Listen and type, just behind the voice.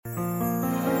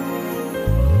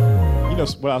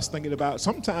know what I was thinking about?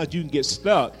 Sometimes you can get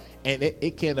stuck, and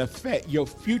it can affect your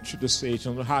future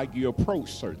decisions on how you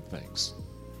approach certain things.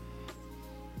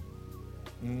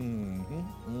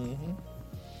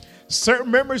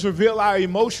 Certain memories reveal our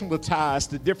emotional ties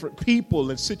to different people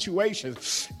and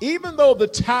situations, even though the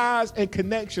ties and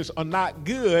connections are not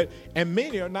good and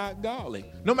many are not godly.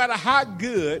 No matter how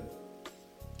good,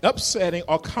 upsetting,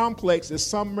 or complex as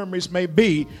some memories may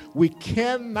be, we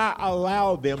cannot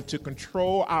allow them to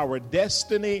control our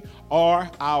destiny or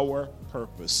our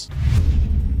purpose.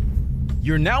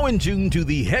 You're now in tune to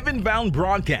the Heaven Bound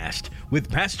broadcast with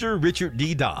Pastor Richard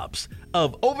D. Dobbs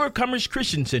of Overcomers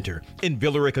Christian Center in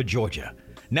Villa Rica, Georgia.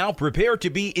 Now prepare to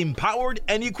be empowered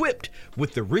and equipped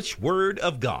with the rich word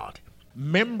of God.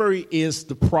 Memory is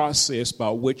the process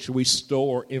by which we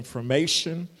store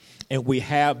information, and we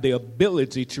have the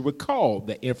ability to recall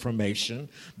the information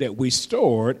that we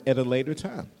stored at a later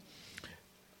time.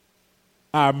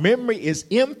 Our memory is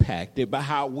impacted by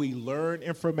how we learn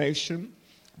information,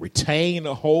 retain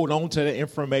or hold on to the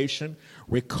information,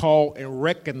 recall and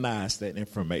recognize that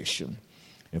information.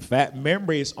 In fact,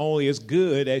 memory is only as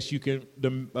good as you can.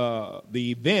 The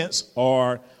events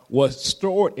or what's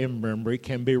stored in memory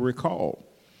can be recalled.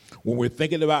 When we're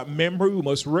thinking about memory, we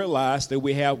must realize that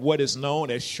we have what is known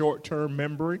as short-term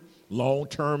memory,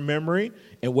 long-term memory,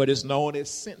 and what is known as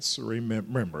sensory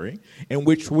memory, in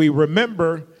which we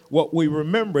remember what we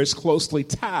remember is closely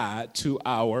tied to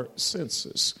our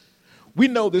senses. We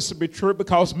know this to be true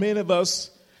because many of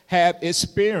us have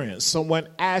experienced someone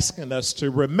asking us to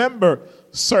remember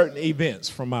certain events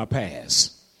from our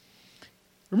past.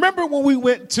 Remember when we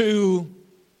went to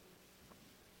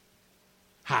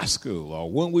high school, or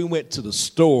when we went to the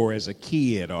store as a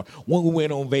kid, or when we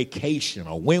went on vacation,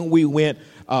 or when we went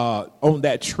on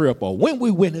that trip, or when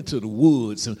we went into the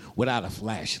woods and without a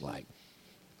flashlight.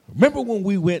 Remember when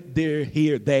we went there,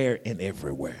 here, there, and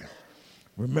everywhere.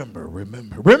 Remember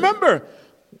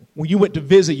when you went to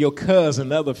visit your cousin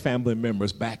and other family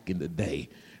members back in the day.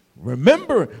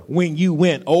 Remember when you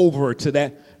went over to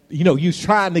that, you was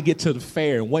trying to get to the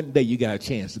fair, and one day you got a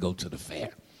chance to go to the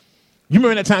fair. You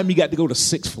remember that time you got to go to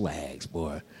Six Flags,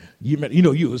 boy? You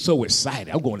were so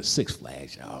excited. I'm going to Six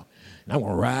Flags, y'all. And I'm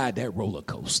going to ride that roller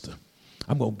coaster.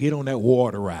 I'm going to get on that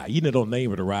water ride. You know the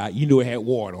name of the ride. You knew it had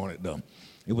water on it, though.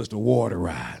 It was the water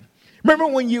ride. Remember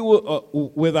when you were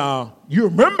you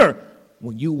remember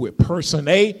when you were person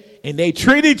A and they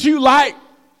treated you like,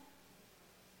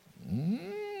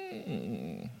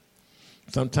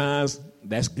 sometimes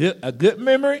that's a good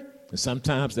memory, and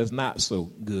sometimes that's not so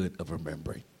good of a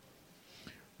memory.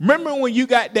 Remember when you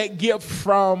got that gift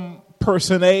from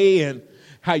person A and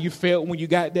how you felt when you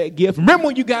got that gift? Remember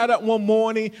when you got up one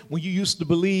morning when you used to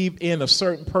believe in a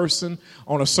certain person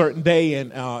on a certain day,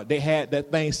 and they had that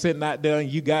thing sitting out there, and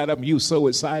you got up and you were so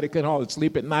excited, couldn't hardly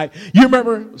sleep at night? You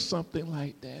remember something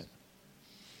like that?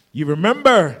 You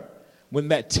remember when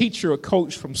that teacher or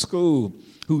coach from school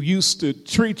who used to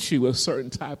treat you a certain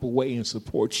type of way and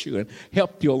support you and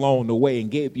helped you along the way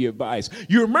and gave you advice?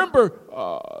 You remember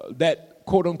that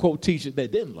quote-unquote teacher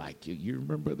that didn't like you. You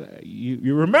remember that?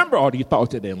 You remember, or you thought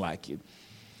they didn't like you?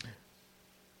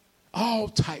 All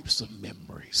types of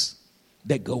memories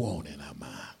that go on in our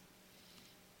mind.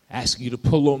 Asking you to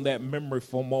pull on that memory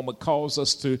for a moment calls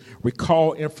us to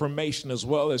recall information as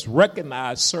well as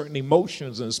recognize certain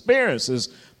emotions and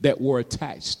experiences that were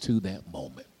attached to that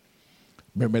moment.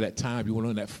 Remember that time you went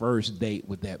on that first date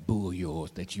with that boo of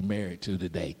yours that you married to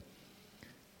today?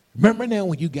 Remember now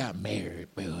when you got married,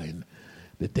 Bill, and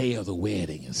the day of the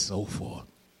wedding and so forth.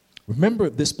 Remember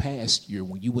this past year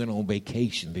when you went on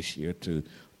vacation this year to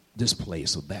this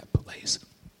place or that place.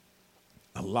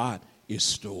 A lot is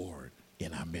stored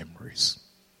in our memories.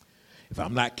 If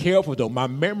I'm not careful, though, my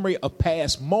memory of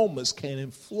past moments can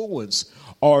influence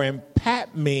or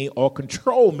impact me or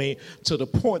control me to the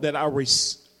point that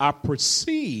I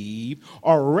perceive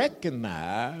or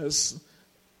recognize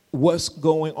what's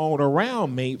going on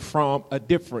around me from a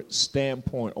different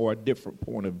standpoint or a different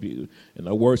point of view. In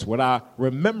other words, what I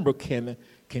remember can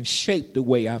shape the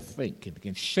way I think. It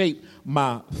can shape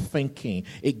my thinking.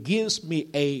 It gives me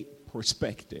a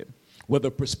perspective. Whether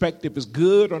perspective is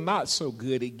good or not so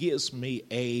good, it gives me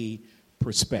a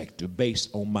perspective based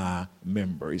on my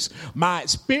memories. My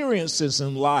experiences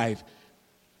in life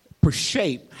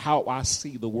shape how I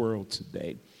see the world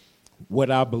today.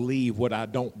 What I believe, what I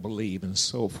don't believe, and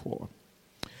so forth.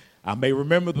 I may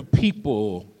remember the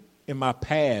people in my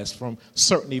past from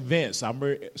certain events. I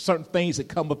remember certain things that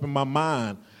come up in my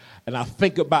mind, and I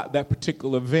think about that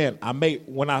particular event.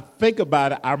 When I think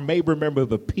about it, I may remember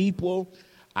the people.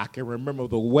 I can remember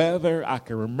the weather. I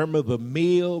can remember the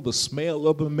meal, the smell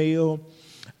of the meal.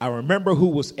 I remember who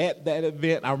was at that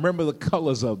event. I remember the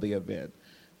colors of the event.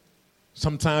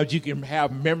 Sometimes you can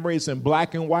have memories in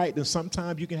black and white, and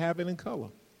sometimes you can have it in color.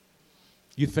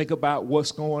 You think about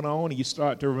what's going on, and you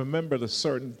start to remember the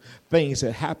certain things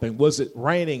that happened. Was it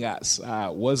raining outside?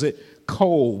 Was it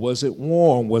cold? Was it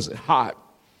warm? Was it hot?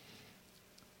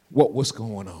 What was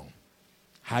going on?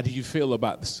 How do you feel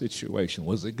about the situation?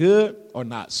 Was it good or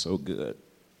not so good?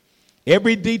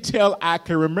 Every detail I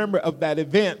can remember of that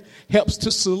event helps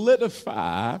to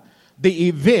solidify the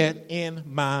event in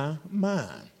my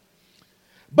mind.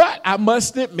 But I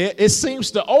must admit, it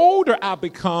seems the older I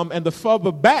become and the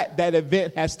further back that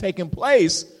event has taken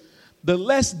place, the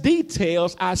less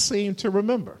details I seem to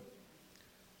remember.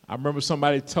 I remember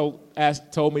somebody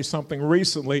told me something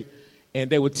recently, and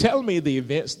they were telling me the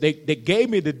events. They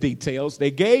gave me the details.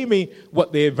 They gave me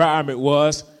what the environment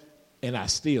was, and I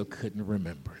still couldn't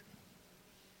remember it.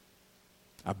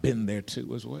 I've been there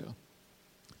too as well.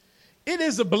 It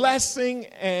is a blessing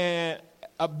and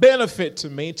a benefit to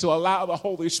me to allow the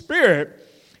Holy Spirit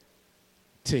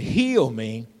to heal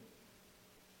me,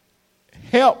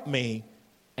 help me,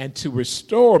 and to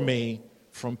restore me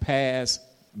from past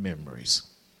memories.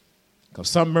 Because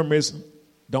some memories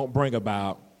don't bring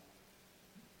about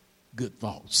good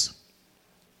thoughts.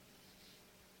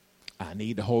 I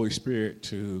need the Holy Spirit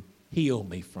to heal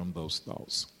me from those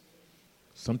thoughts.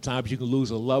 Sometimes you can lose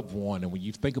a loved one, and when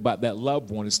you think about that loved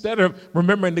one, instead of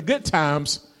remembering the good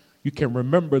times, you can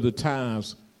remember the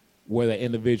times where the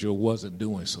individual wasn't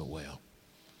doing so well.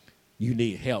 You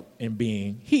need help in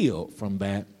being healed from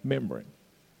that memory.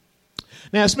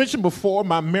 Now, as mentioned before,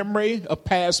 my memory of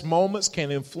past moments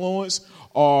can influence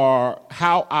or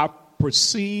how I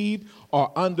perceive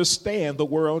or understand the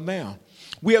world now.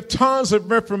 We have tons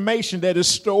of information that is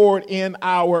stored in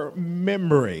our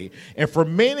memory. And for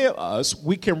many of us,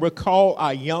 we can recall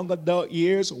our young adult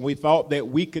years when we thought that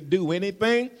we could do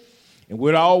anything and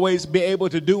would always be able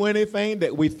to do anything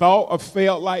that we thought or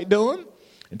felt like doing,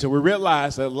 until we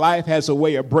realize that life has a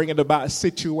way of bringing about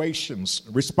situations,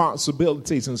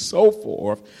 responsibilities, and so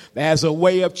forth, that has a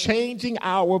way of changing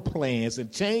our plans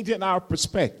and changing our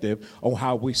perspective on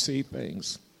how we see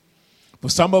things. For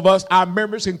some of us, our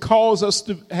memories can cause us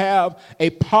to have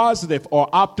a positive or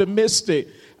optimistic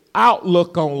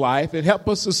outlook on life and help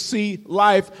us to see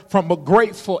life from a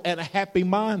grateful and a happy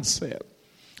mindset.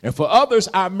 And for others,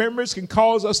 our memories can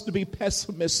cause us to be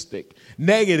pessimistic,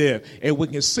 negative, and we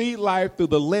can see life through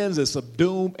the lenses of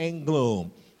doom and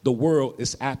gloom. The world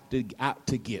is out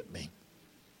to get me.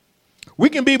 We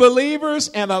can be believers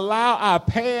and allow our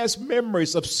past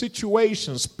memories of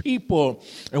situations, people,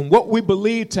 and what we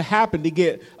believe to happen to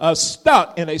get us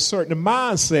stuck in a certain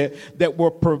mindset that will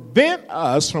prevent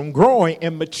us from growing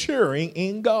and maturing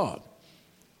in God.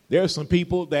 There are some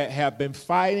people that have been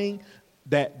fighting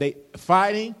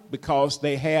because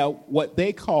they have what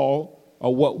they call,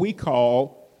 or what we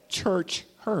call, church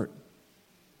hurt.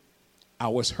 I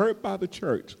was hurt by the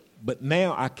church, but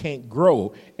now I can't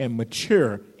grow and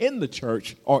mature in the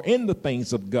church or in the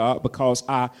things of God because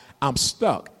I'm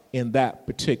stuck in that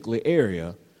particular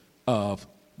area of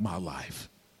my life.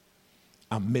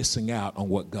 I'm missing out on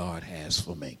what God has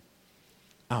for me.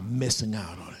 I'm missing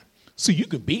out on it. So you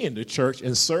can be in the church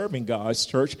and serving God's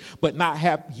church, but not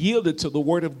have yielded to the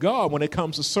word of God when it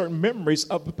comes to certain memories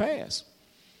of the past.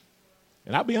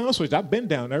 And I'll be honest with you, I've been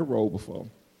down that road before.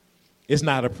 It's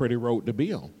not a pretty road to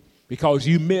be on because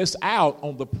you miss out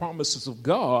on the promises of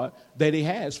God that he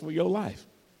has for your life.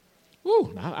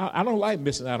 Woo, I don't like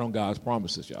missing out on God's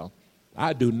promises, y'all.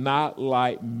 I do not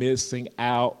like missing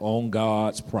out on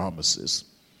God's promises.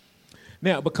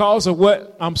 Now, because of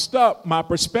what I'm stuck, my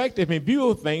perspective and view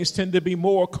of things tend to be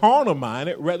more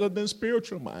carnal-minded rather than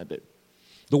spiritual-minded.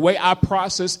 The way I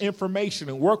process information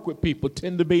and work with people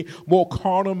tend to be more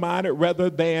carnal-minded rather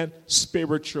than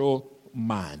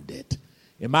spiritual-minded.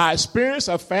 In my experience,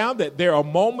 I've found that there are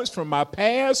moments from my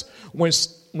past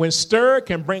when stirred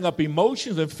can bring up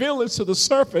emotions and feelings to the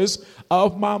surface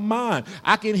of my mind.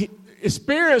 I can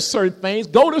experience certain things,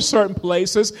 go to certain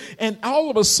places, and all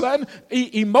of a sudden,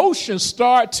 emotions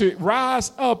start to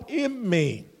rise up in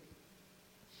me.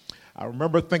 I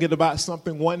remember thinking about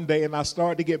something one day, and I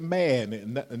started to get mad,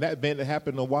 and that event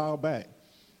happened a while back.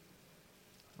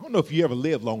 I don't know if you ever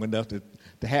lived long enough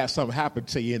to have something happen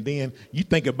to you, and then you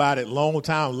think about it a long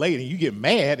time later, and you get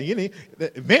mad, and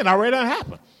the event already done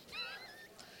happened.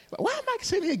 Why am I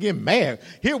sitting here getting mad?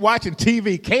 Here watching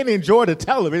TV, can't enjoy the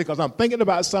television because I'm thinking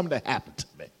about something that happened to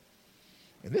me.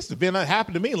 And this event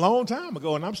happened to me a long time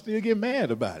ago, and I'm still getting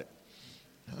mad about it.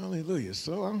 Hallelujah.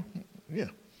 So, yeah.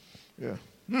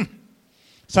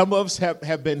 Some of us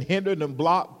have been hindered and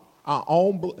blocked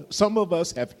some of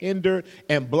us have hindered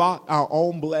and blocked our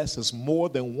own blessings more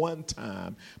than one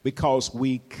time because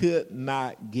we could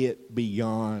not get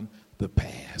beyond the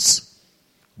past.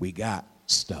 We got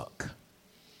stuck.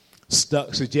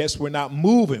 Stuck suggests we're not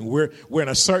moving. We're in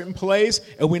a certain place,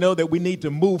 and we know that we need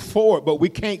to move forward, but we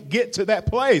can't get to that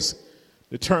place.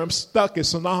 The term stuck is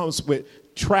synonymous with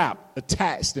trapped,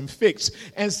 attached, and fixed.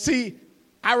 And see,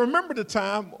 I remember the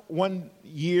time one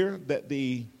year that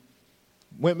the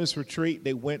women's retreat,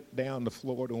 they went down to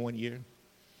Florida one year,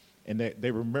 and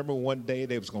they remember one day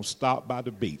they was going to stop by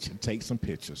the beach and take some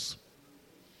pictures.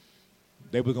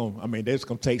 They was going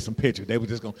to take some pictures. They were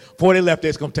just going, before they left, they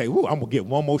was going to take, I'm going to get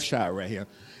one more shot right here.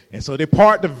 And so they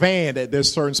parked the van at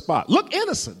this certain spot. Look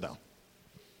innocent, though.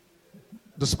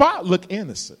 The spot looked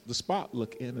innocent.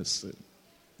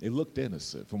 It looked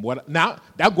innocent. Now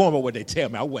I'm going by what they tell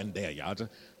me. I wasn't there, y'all.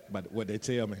 But what they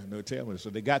tell me. So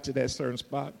they got to that certain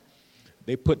spot.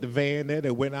 They put the van there.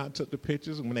 They went out and took the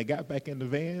pictures. And when they got back in the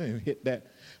van and hit that,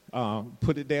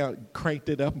 put it down, cranked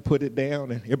it up and put it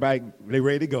down, and everybody, they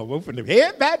ready to go. We're finna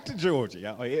head back to Georgia,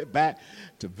 y'all. Head back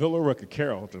to Villa Rica,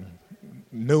 Carrollton,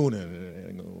 Noonan,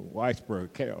 and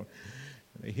Whitesburg, Carrollton.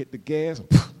 They hit the gas.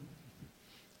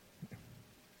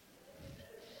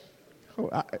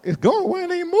 It's going, why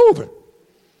it ain't moving?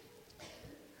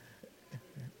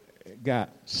 It got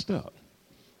stuck.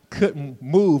 Couldn't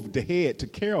move to head to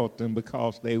Carrollton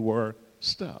because they were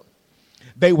stuck.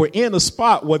 They were in a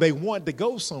spot where they wanted to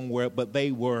go somewhere, but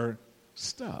they were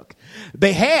stuck.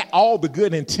 They had all the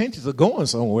good intentions of going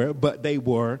somewhere, but they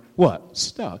were what?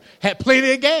 Stuck. Had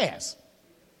plenty of gas.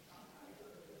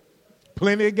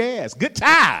 Good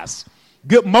tires.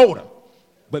 Good motor.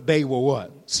 But they were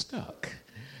what? Stuck.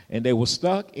 And they were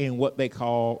stuck in what they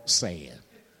call sand.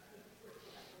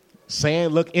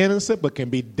 Sand look innocent, but can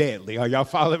be deadly. Are y'all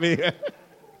following me?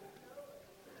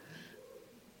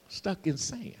 Stuck in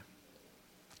sand.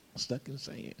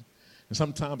 And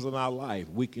sometimes in our life,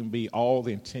 we can be all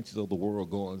the intentions of the world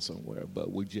going somewhere,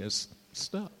 but we're just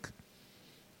stuck.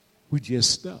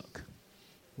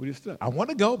 I want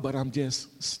to go, but I'm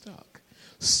just stuck.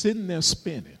 Sitting there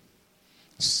spinning.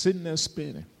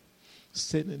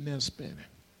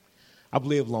 I've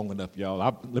lived long enough,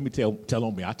 y'all. Let me tell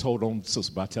on me. I told on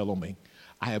sister, but I tell on me.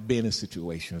 I have been in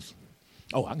situations.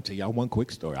 Oh, I can tell y'all one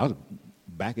quick story. I was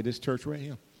back at this church right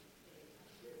here.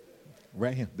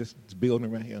 This building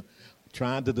right here.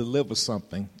 Trying to deliver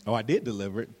something. Oh, I did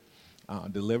deliver it.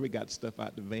 Got the stuff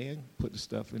out the van, put the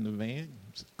stuff in the van.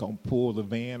 Going to pull the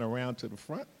van around to the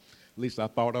front. At least I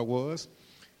thought I was.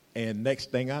 And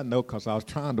next thing I know, because I was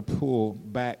trying to pull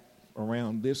back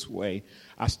around this way,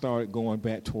 I started going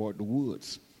back toward the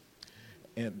woods.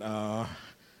 And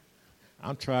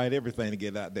I'm trying everything to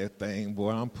get out that thing, boy.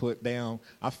 I'm put down.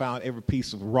 I found every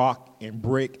piece of rock and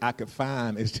brick I could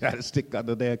find and tried to stick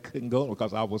under there. Couldn't go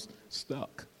because I was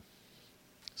stuck.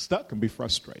 Stuck can be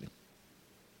frustrating.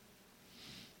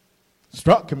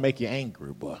 Stuck can make you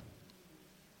angry, boy.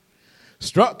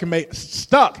 Stuck can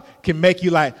make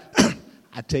you like,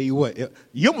 I tell you what,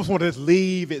 you almost want to just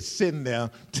leave it sitting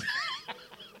there.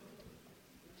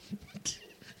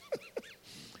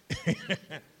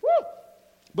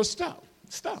 But stop.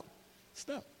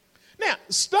 Now,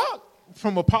 stuck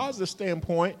from a positive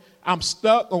standpoint, I'm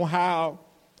stuck on how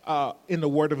in the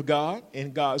Word of God,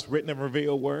 in God's written and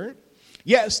revealed Word.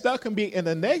 Yeah, stuck can be in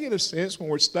a negative sense when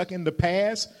we're stuck in the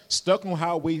past, stuck on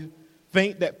how we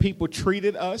think that people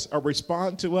treated us or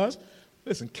respond to us.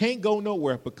 Listen, can't go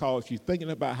nowhere because you're thinking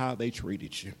about how they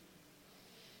treated you.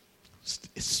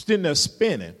 It's sitting there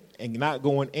spinning and not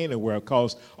going anywhere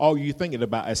because all you're thinking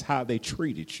about is how they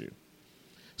treated you.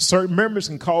 Certain memories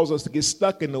can cause us to get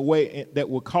stuck in the way that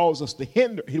will cause us to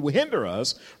hinder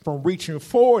us from reaching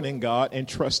forward in God and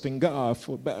trusting God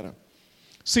for better.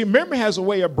 See, memory has a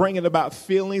way of bringing about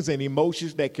feelings and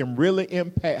emotions that can really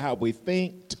impact how we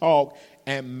think, talk,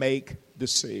 and make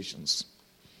decisions.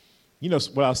 You know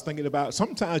what I was thinking about?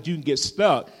 Sometimes you can get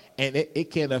stuck, and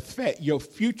it can affect your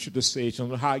future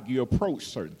decisions on how you approach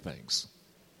certain things.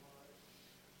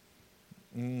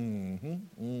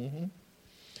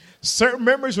 Certain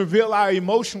memories reveal our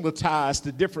emotional ties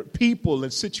to different people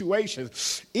and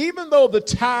situations, even though the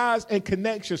ties and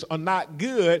connections are not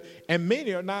good, and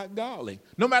many are not godly.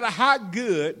 No matter how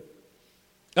good,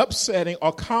 upsetting,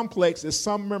 or complex as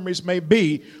some memories may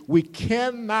be, we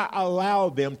cannot allow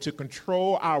them to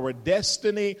control our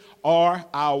destiny or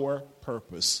our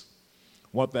purpose.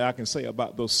 One thing I can say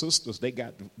about those sisters, they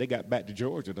got back to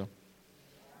Georgia, though.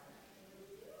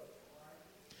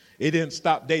 It didn't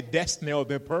stop their destiny or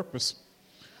their purpose.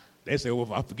 They said, well,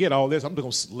 if I forget all this, I'm going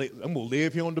to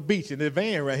live here on the beach in the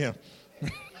van right here.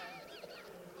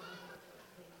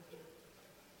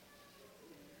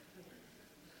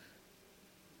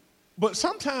 But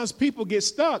sometimes people get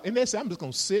stuck and they say, I'm just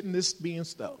going to sit in this being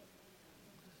stuck.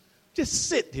 Just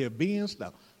sit there being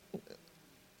stuck.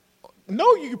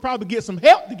 No, you can probably get some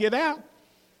help to get out.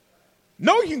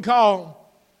 No, you can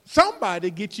call somebody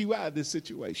to get you out of this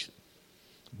situation.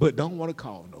 But don't want to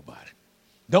call nobody.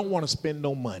 Don't want to spend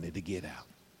no money to get out.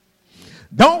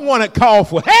 Don't want to call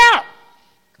for help.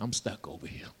 I'm stuck over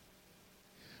here.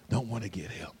 Don't want to get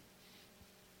help.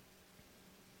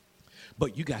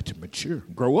 But you got to mature,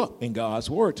 grow up in God's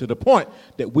word to the point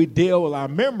that we deal with our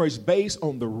memories based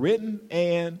on the written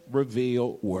and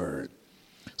revealed word.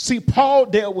 See, Paul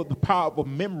dealt with the power of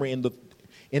memory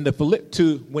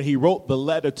when he wrote the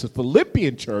letter to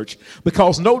Philippian church,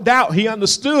 because no doubt he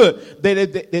understood that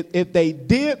if they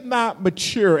did not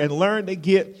mature and learn to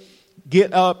get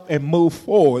up and move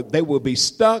forward, they will be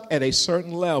stuck at a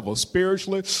certain level,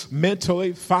 spiritually,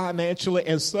 mentally, financially,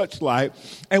 and such like,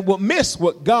 and will miss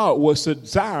what God was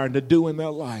desiring to do in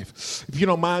their life. If you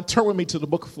don't mind, turn with me to the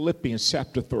book of Philippians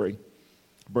chapter 3,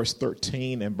 verse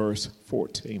 13 and verse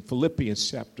 14.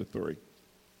 Philippians chapter 3.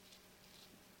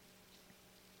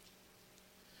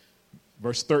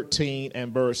 Verse 13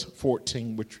 and verse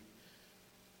 14, which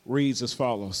reads as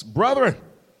follows. Brethren,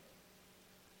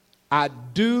 I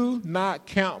do not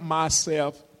count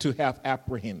myself to have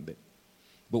apprehended,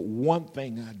 but one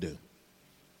thing I do,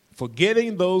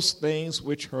 forgetting those things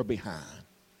which are behind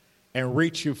and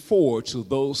reaching forward to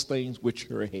those things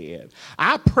which are ahead.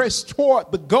 I press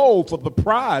toward the goal for the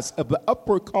prize of the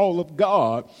upward call of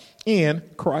God in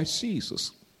Christ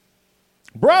Jesus.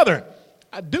 Brethren,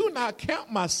 I do not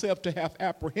count myself to have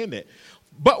apprehended,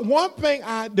 but one thing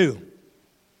I do,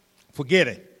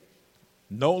 forgetting,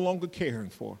 no longer caring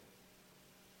for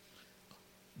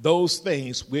those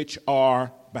things which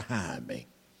are behind me,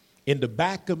 in the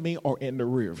back of me or in the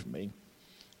rear of me.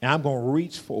 And I'm going to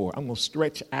reach forward. I'm going to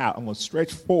stretch out. I'm going to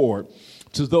stretch forward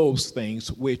to those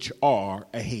things which are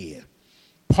ahead.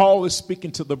 Paul is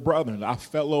speaking to the brethren, our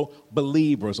fellow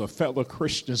believers or fellow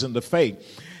Christians in the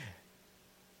faith.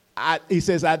 He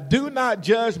says, I do not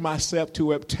judge myself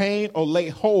to obtain or lay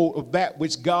hold of that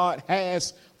which God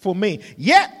has for me.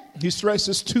 Yet, he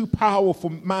stresses two powerful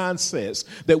mindsets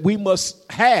that we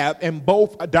must have and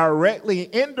both directly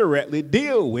and indirectly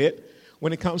deal with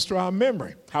when it comes to our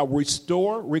memory. How we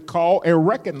store, recall, and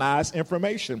recognize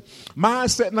information.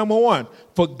 Mindset number one,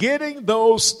 forgetting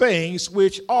those things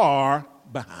which are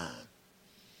behind.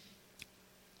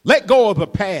 Let go of the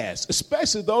past,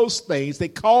 especially those things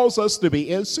that cause us to be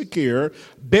insecure,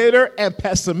 bitter, and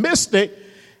pessimistic,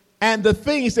 and the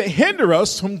things that hinder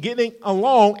us from getting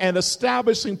along and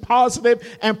establishing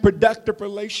positive and productive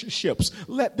relationships.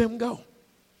 Let them go.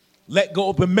 Let go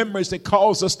of the memories that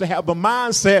cause us to have a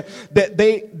mindset that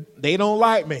they don't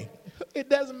like me. It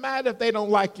doesn't matter if they don't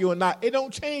like you or not. It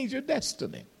don't change your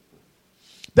destiny.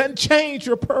 Doesn't change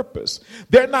your purpose.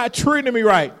 They're not treating me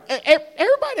right.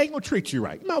 Everybody ain't going to treat you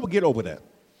right. You might as well get over that.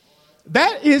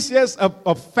 That is just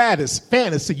a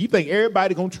fantasy. You think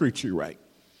everybody going to treat you right.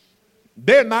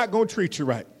 They're not going to treat you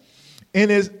right. And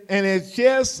it's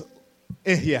just,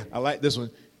 yeah, I like this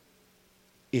one.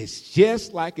 It's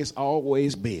just like it's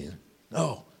always been.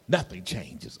 No, nothing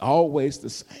changes. Always the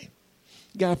same.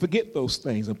 You got to forget those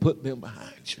things and put them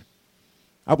behind you.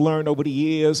 I've learned over the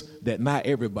years that not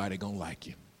everybody going to like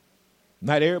you.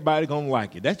 Not everybody going to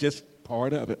like you. That's just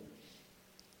part of it.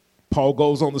 Paul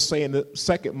goes on to say in the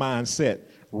second mindset,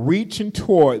 reaching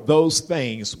toward those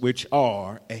things which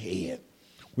are ahead.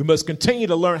 We must continue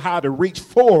to learn how to reach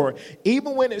forward,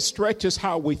 even when it stretches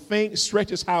how we think,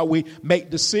 stretches how we make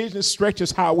decisions,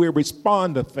 stretches how we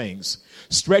respond to things.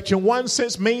 Stretch in one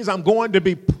sense means I'm going to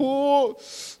be pulled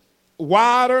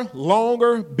wider,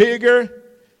 longer, bigger,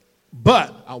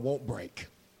 but I won't break.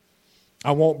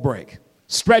 I won't break.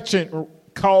 Stretching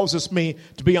causes me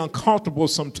to be uncomfortable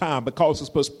sometimes because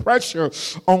it puts pressure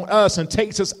on us and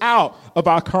takes us out of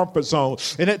our comfort zone.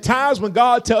 And at times when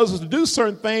God tells us to do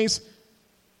certain things,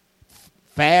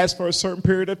 fast for a certain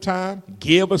period of time,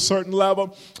 give a certain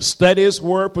level, study his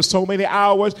word for so many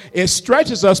hours, it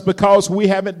stretches us because we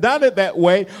haven't done it that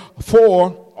way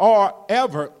for or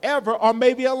ever, or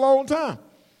maybe a long time.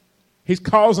 He's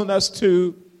causing us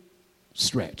to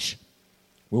stretch.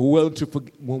 When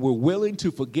we're willing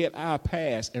to forget our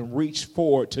past and reach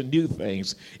forward to new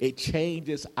things, it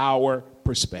changes our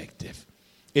perspective.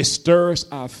 It stirs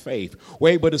our faith.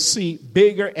 We're able to see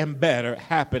bigger and better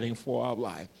happening for our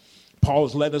life.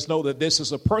 Paul's letting us know that this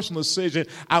is a personal decision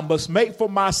I must make for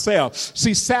myself.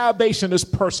 See, salvation is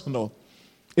personal.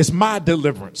 It's my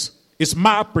deliverance. It's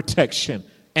my protection.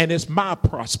 And it's my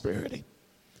prosperity.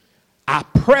 I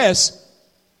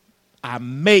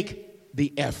make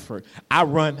the effort. I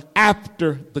run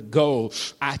after the goal.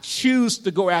 I choose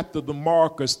to go after the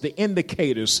markers, the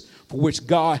indicators for which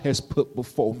God has put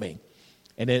before me.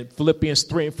 And in Philippians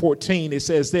 3:14, it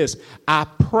says this: I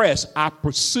press, I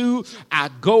pursue, I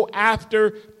go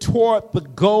after toward the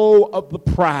goal of the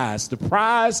prize. The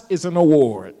prize is an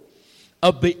award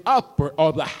of the upward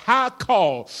or the high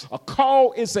call. A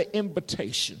call is an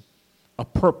invitation, a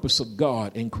purpose of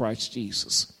God in Christ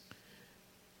Jesus.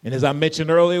 And as I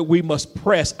mentioned earlier, we must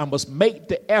press. I must make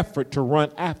the effort to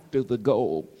run after the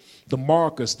goal, the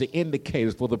markers, the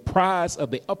indicators for the prize of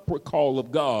the upward call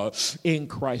of God in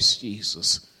Christ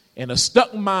Jesus. In a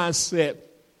stuck mindset,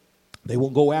 they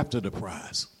won't go after the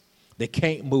prize. They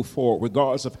can't move forward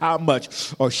regardless of how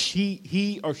much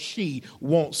he or she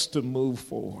wants to move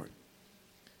forward.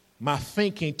 My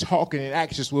thinking, talking, and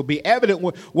actions will be evident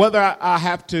whether I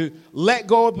have to let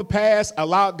go of the past,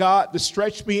 allow God to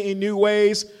stretch me in new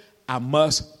ways. I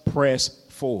must press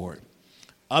forward.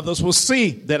 Others will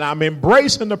see that I'm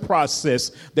embracing the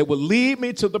process that will lead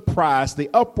me to the prize, the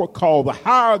upward call, the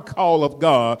higher call of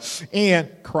God in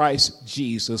Christ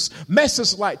Jesus.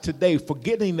 Messages like today,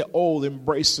 forgetting the old,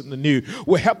 embracing the new,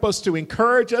 will help us to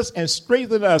encourage us and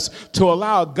strengthen us to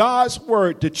allow God's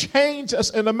word to change us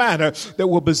in a manner that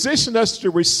will position us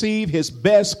to receive his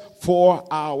best for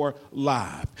our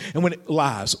lives. And when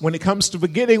it comes to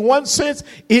forgetting one sense,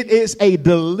 it is a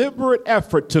deliberate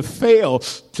effort to fail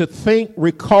to think,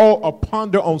 recall, or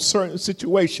ponder on certain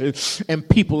situations and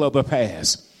people of the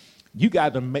past. You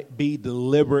got to be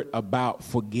deliberate about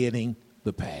forgetting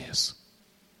the past.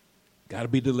 Got to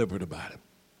be deliberate about it.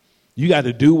 You got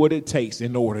to do what it takes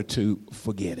in order to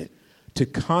forget it, to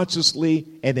consciously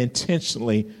and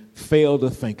intentionally fail to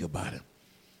think about it.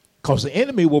 Because the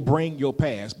enemy will bring your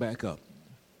past back up.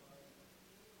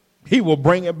 He will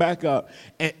bring it back up.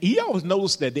 And you always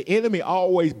notice that the enemy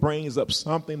always brings up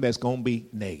something that's going to be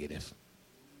negative.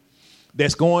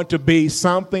 That's going to be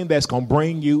something that's going to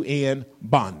bring you in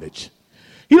bondage.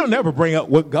 He don't never bring up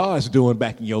what God's doing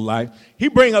back in your life. He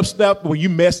bring up stuff where you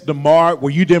missed the mark,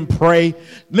 where you didn't pray.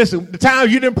 Listen, the time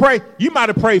you didn't pray, you might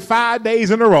have prayed 5 days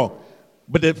in a row.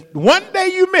 But if one day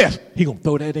you missed, he going to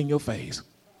throw that in your face.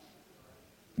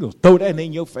 He's going to throw that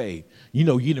in your face. You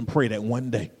know you didn't pray that one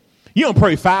day. You don't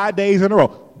pray 5 days in a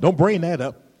row. Don't bring that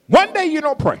up. One day you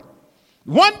don't pray.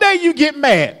 One day you get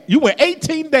mad. You went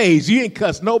 18 days. You ain't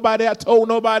cussed nobody out, told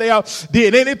nobody else,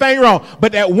 did anything wrong.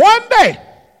 But that one day,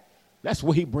 that's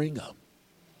what he bring up.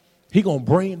 He going to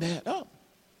bring that up.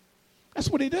 That's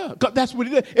what he does. That's what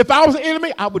he did. If I was an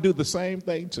enemy, I would do the same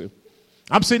thing too.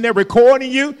 I'm sitting there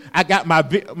recording you. I got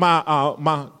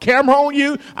my camera on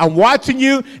you. I'm watching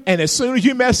you. And as soon as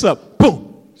you mess up,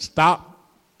 boom, stop,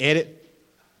 edit,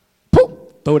 boom,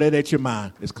 throw that at your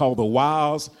mind. It's called the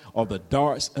wiles or the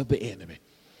darts of the enemy.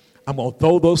 I'm going to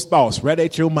throw those thoughts right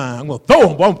at your mind. I'm going to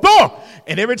throw them.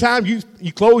 And every time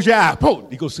you close your eye, boom,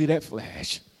 you're going to see that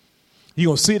flash. You're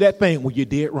going to see that thing when you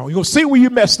did wrong. You're going to see where you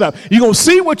messed up. You're going to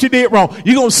see what you did wrong.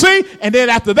 You're going to see, and then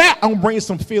after that, I'm going to bring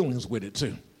some feelings with it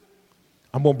too.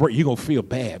 You're going to feel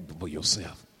bad for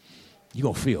yourself. You're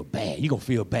going to feel bad. You're going to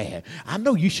feel bad. I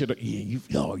know you should have, you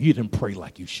didn't pray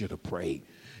like you should have prayed.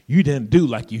 You didn't do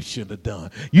like you should have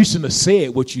done. You shouldn't have said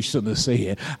what you shouldn't have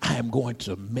said. I am going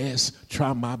to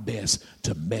try my best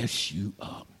to mess you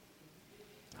up.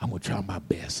 I'm going to try my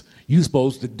best. You're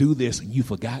supposed to do this and you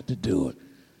forgot to do it.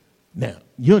 Now,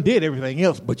 you did everything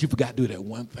else, but you forgot to do that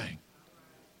one thing.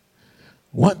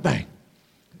 One thing.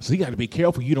 So you got to be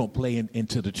careful you don't play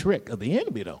into the trick of the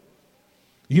enemy, though.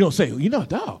 You don't say,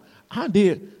 dog, I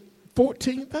did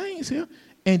 14 things here,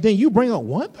 and then you bring up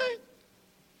one thing?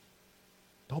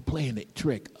 Don't play in the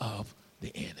trick of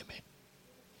the enemy.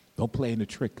 Don't play in the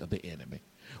trick of the enemy.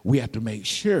 We have to make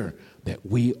sure that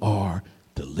we are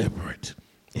deliberate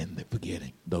in the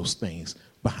forgetting those things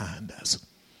behind us.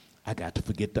 I got to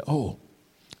forget the old.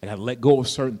 I got to let go of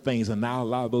certain things and not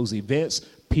allow those events,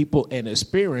 people, and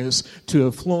experience to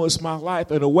influence my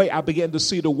life in a way I began to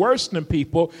see the worst in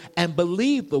people and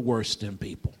believe the worst in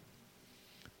people.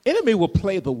 Enemy will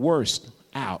play the worst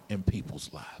out in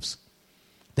people's lives.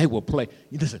 They will play.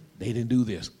 Listen, they didn't do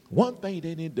this. One thing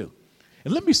they didn't do.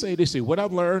 And let me say this here. What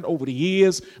I've learned over the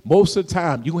years, most of the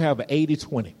time, you have an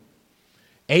 80-20.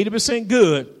 80%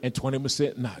 good and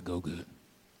 20% not go good.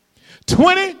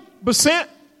 20%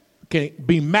 can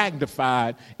be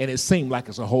magnified and it seems like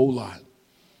it's a whole lot.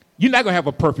 You're not going to have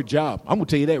a perfect job. I'm going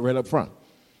to tell you that right up front.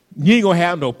 You ain't going to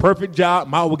have no perfect job.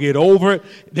 Might will get over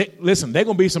it. Listen, there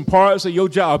going to be some parts of your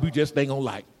job you just ain't going to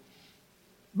like.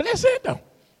 But that's it, though.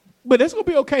 But that's going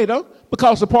to be okay, though,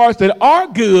 because the parts that are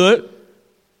good,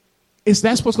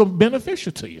 that's what's going to be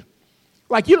beneficial to you.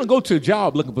 Like you don't go to a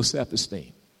job looking for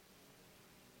self-esteem.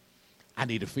 I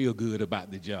need to feel good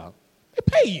about the job. They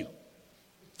pay you.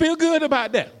 Feel good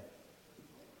about that.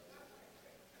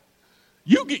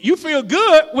 You feel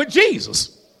good with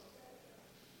Jesus.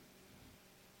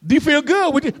 Do you feel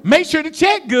good with it? Make sure to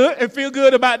check good and feel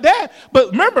good about that.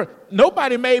 But remember,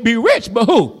 nobody may be rich, but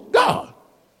who? God.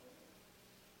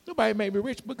 Nobody may be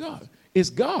rich, but God.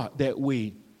 It's God that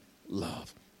we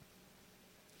love.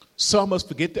 So I must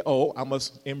forget the old. I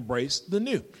must embrace the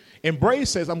new. Embrace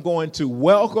says I'm going to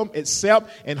welcome, accept,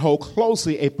 and hold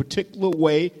closely a particular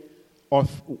way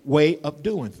of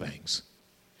doing things.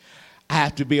 I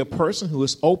have to be a person who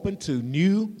is open to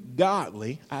new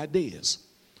godly ideas.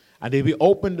 I need to be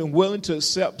open and willing to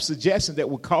accept suggestions that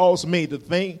will cause me to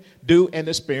think, do, and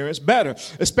experience better,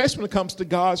 especially when it comes to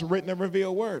God's written and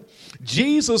revealed word.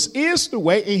 Jesus is the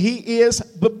way, and he is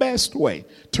the best way.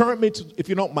 Turn me, if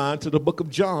you don't mind, to the book of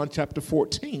John, chapter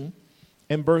 14,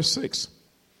 and verse 6.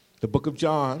 The book of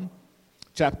John,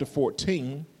 chapter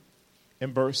 14,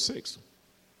 and verse 6.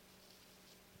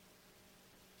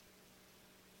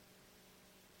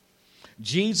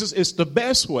 Jesus is the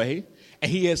best way,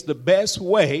 and he is the best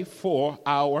way for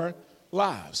our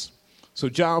lives. So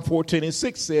John 14 and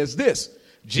 6 says this.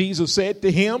 Jesus said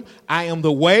to him, I am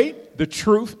the way, the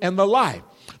truth, and the life.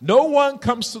 No one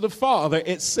comes to the Father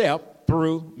except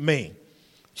through me.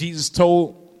 Jesus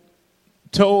told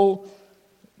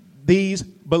these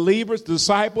believers,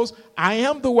 disciples, I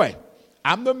am the way.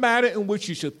 I'm the matter in which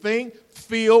you should think,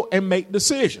 feel, and make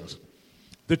decisions.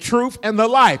 The truth and the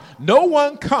life. No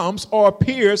one comes or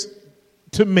appears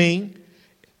to me,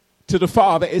 to the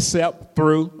Father, except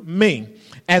through me.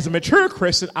 As a mature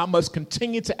Christian, I must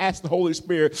continue to ask the Holy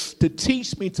Spirit to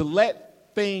teach me to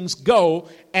let things go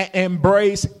and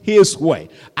embrace his way.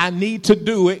 I need to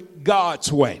do it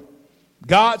God's way.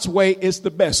 God's way is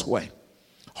the best way.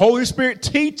 Holy Spirit,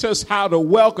 teach us how to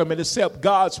welcome and accept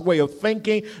God's way of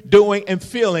thinking, doing, and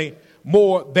feeling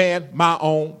more than my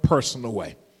own personal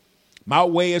way. My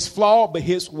way is flawed, but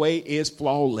his way is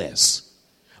flawless.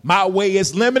 My way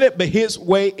is limited, but his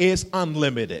way is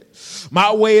unlimited.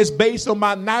 My way is based on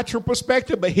my natural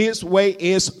perspective, but his way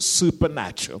is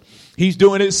supernatural. He's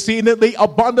doing exceedingly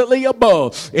abundantly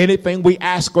above anything we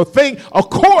ask or think,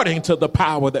 according to the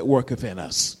power that worketh in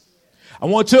us. I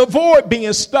want to avoid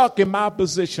being stuck in my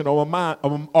position or my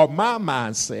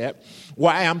mindset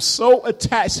where I am so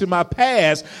attached to my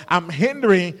past, I'm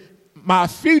hindering my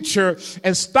future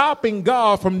and stopping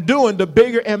God from doing the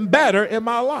bigger and better in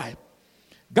my life.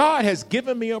 God has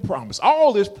given me a promise.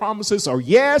 All his promises are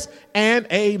yes and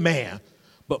amen.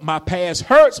 But my past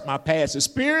hurts, my past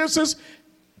experiences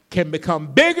can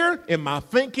become bigger in my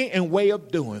thinking and way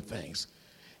of doing things.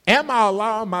 Am I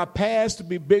allowing my past to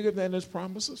be bigger than his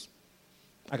promises?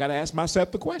 I got to ask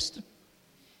myself the question.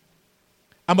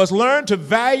 I must learn to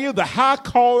value the high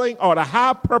calling or the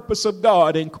high purpose of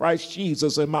God in Christ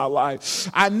Jesus in my life.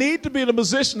 I need to be in a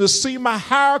position to see my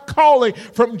higher calling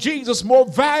from Jesus more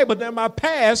valuable than my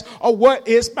past or what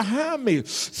is behind me.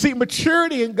 See,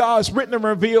 maturity in God's written and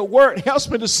revealed word helps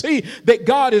me to see that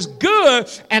God is good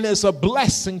and it's a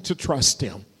blessing to trust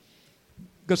him.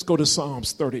 Let's go to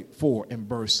Psalms 34 and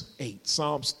verse 8.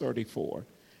 Psalms 34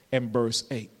 and verse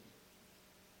 8.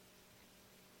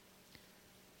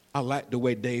 I like the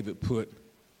way David put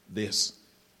this.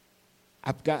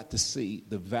 I've got to see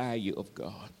the value of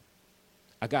God.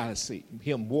 I got to see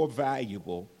him more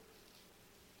valuable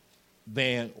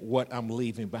than what I'm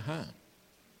leaving behind.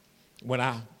 When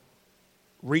I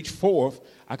reach forth,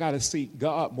 I got to see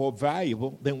God more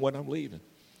valuable than what I'm leaving.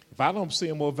 If I don't see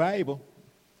him more valuable,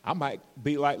 I might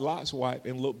be like Lot's wife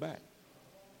and look back.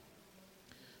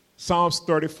 Psalms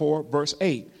 34, verse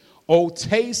 8. Oh,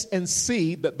 taste and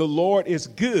see that the Lord is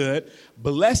good.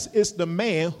 Blessed is the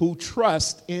man who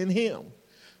trusts in him.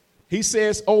 He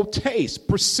says, oh, taste,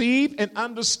 perceive and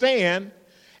understand.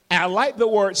 And I like the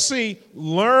word see,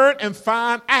 learn and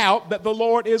find out that the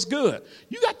Lord is good.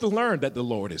 You got to learn that the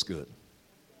Lord is good.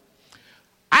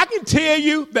 I can tell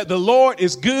you that the Lord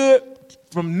is good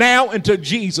from now until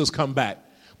Jesus come back.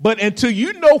 But until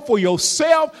you know for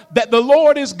yourself that the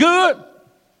Lord is good,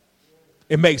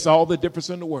 it makes all the difference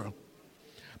in the world.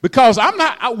 Because I'm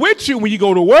not with you when you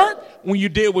go to work, when you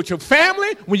deal with your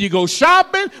family, when you go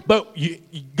shopping, but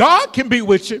God can be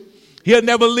with you. He'll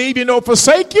never leave you nor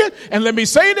forsake you. And let me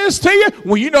say this to you,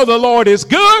 when you know the Lord is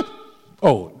good,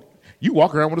 oh, you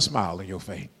walk around with a smile on your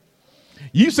face.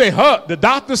 You say, the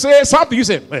doctor said something. You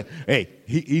say, hey,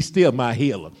 he's still my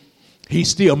healer.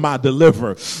 He's still my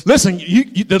deliverer. Listen,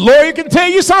 the lawyer can tell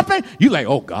you something. You like,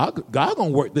 oh, God gonna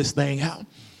work this thing out.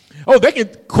 Oh, they can,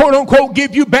 quote unquote,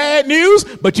 give you bad news,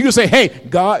 but you can say, hey,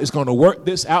 God is going to work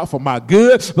this out for my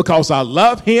good because I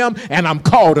love him and I'm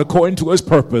called according to his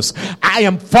purpose. I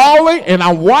am following and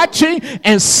I'm watching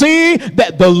and seeing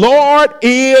that the Lord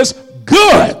is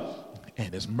good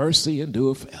and his mercy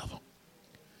endureth forever.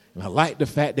 And I like the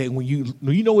fact that when you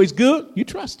know he's good, you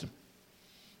trust him.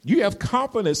 You have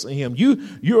confidence in him.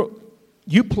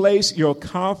 You place your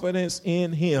confidence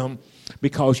in him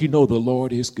because you know the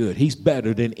Lord is good. He's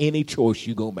better than any choice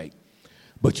you're going to make.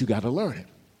 But you got to learn it.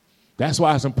 That's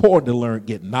why it's important to learn,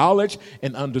 get knowledge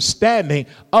and understanding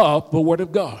of the Word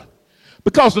of God.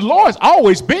 Because the Lord's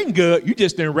always been good. You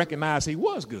just didn't recognize he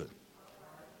was good.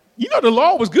 You know the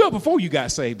Lord was good before you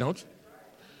got saved, don't you?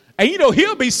 And you know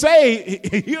he'll be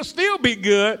saved. He'll still be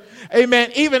good.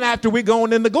 Amen. Even after we're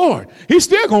going in the glory. He's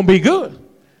still going to be good.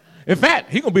 In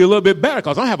fact, he's going to be a little bit better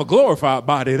because I have a glorified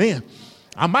body then.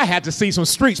 I might have to see some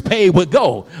streets paved with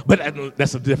gold, but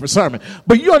that's a different sermon.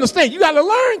 But you understand, you got to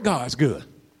learn God's good.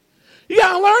 You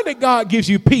got to learn that God gives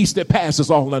you peace that passes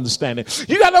all understanding.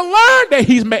 You got to learn that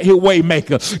he's his way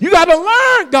maker. You got to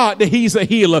learn, God, that he's a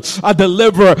healer, a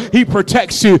deliverer. He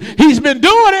protects you. He's been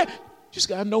doing it. You just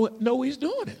got to know he's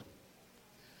doing it.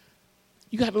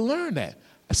 You got to learn that.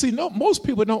 See, most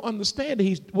people don't understand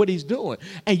what he's doing.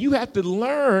 And you have to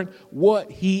learn what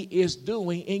he is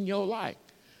doing in your life.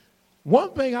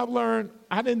 One thing I've learned,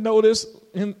 I didn't know this,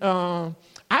 I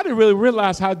didn't really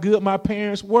realize how good my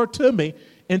parents were to me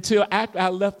until after I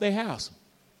left their house.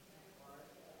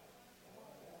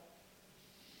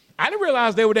 I didn't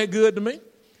realize they were that good to me.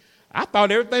 I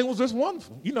thought everything was just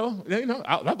wonderful.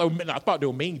 I thought they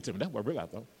were mean to me. That's what I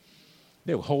realized, though.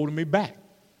 They were holding me back.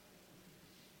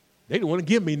 They didn't want to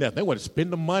give me nothing. They want to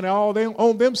spend the money all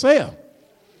on themselves.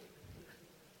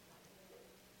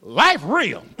 Life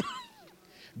real.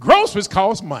 Groceries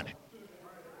cost money.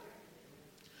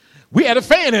 We had a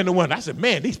fan in the window. I said,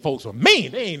 man, these folks are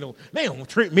mean. They don't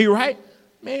treat me right.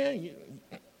 Man,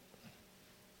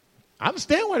 I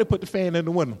understand why they put the fan in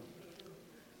the window.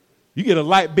 You get a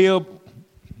light bill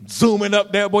zooming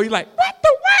up there, boy. You're like, what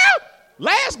the world?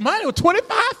 Last month it was $25,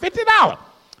 $50.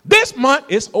 This month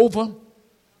it's over.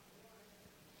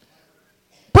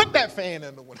 Put that fan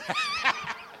in the window.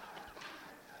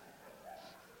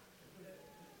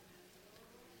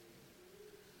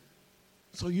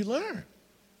 So you learn.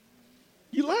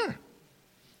 You learn.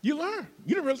 You learn.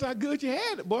 You didn't realize how good you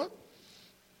had it, boy,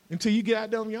 until you get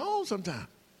out there on your own sometime.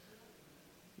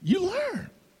 You learn.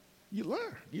 You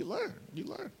learn. You learn. You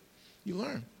learn. You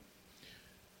learn.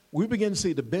 We begin to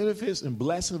see the benefits and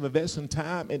blessings of investing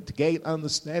time and to gain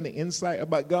understanding, insight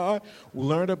about God. We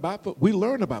learn about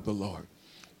the Lord.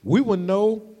 We will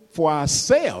know for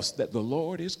ourselves that the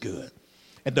Lord is good.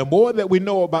 And the more that we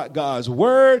know about God's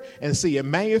word and see it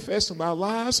manifest in our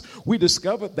lives, we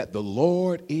discover that the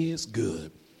Lord is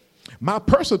good. My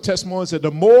personal testimony is that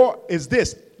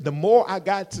the more I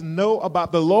got to know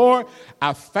about the Lord,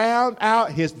 I found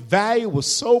out his value was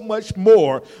so much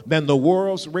more than the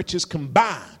world's riches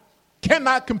combined.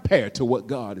 Cannot compare to what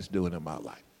God is doing in my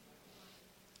life.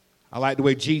 I like the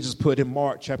way Jesus put in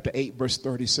Mark chapter 8, verse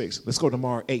 36. Let's go to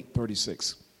Mark 8,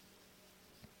 36.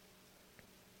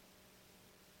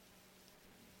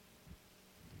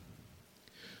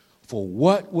 For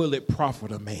what will it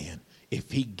profit a man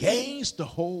if he gains the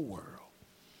whole world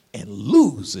and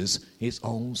loses his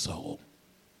own soul?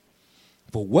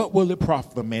 For what will it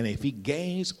profit a man if he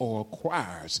gains or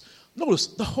acquires, notice,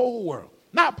 the whole world,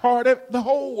 not part of it, the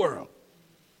whole world,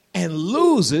 and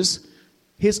loses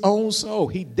his own soul?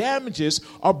 He damages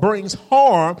or brings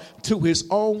harm to his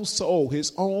own soul,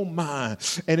 his own mind,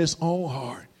 and his own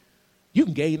heart. You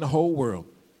can gain the whole world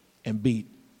and be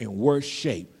in worse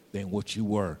shape than what you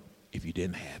were if you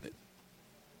didn't have it.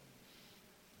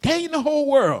 Gain the whole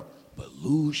world, but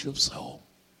lose your soul.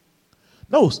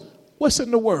 Notice, what's in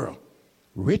the world?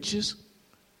 Riches,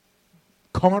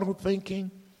 carnal thinking,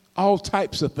 all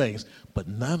types of things. But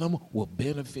none of them will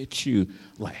benefit you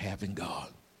like having God.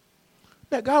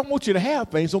 Now, God wants you to have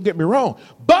things, don't get me wrong.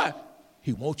 But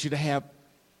he wants you to have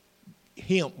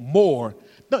him more.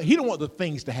 No, he don't want the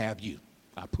things to have you.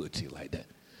 I put it to you like that.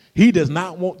 He does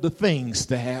not want the things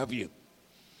to have you.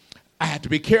 I have to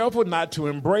be careful not to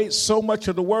embrace so much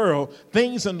of the world,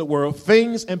 things in the world,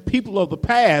 things and people of the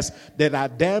past that I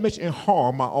damage and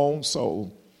harm my own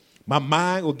soul. My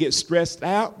mind will get stressed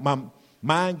out. My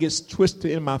mind gets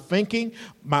twisted in my thinking.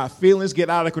 My feelings get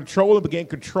out of control and begin to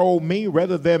control me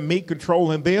rather than me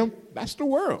controlling them. That's the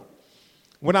world.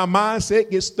 When our mindset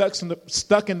gets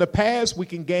stuck in the past, we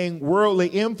can gain worldly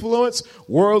influence,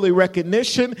 worldly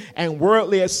recognition, and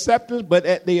worldly acceptance, but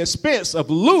at the expense of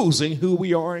losing who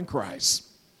we are in Christ.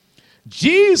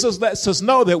 Jesus lets us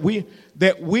know that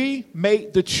we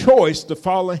made the choice to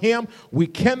follow him. We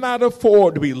cannot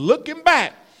afford to be looking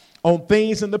back on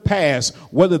things in the past,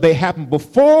 whether they happened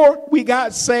before we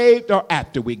got saved or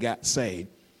after we got saved.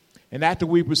 And after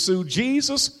we pursue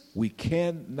Jesus, we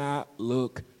cannot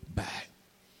look back.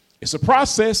 It's a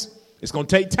process. It's going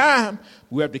to take time.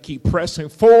 We have to keep pressing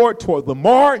forward toward the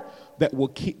mark that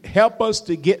will help us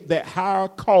to get that higher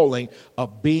calling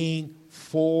of being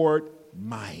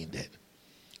forward-minded.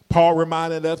 Paul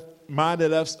reminded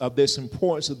us of this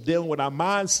importance of dealing with our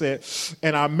mindset.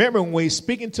 And I remember when he's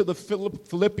speaking to the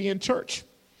Philippian church.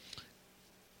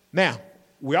 Now,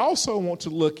 we also want to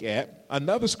look at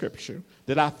another scripture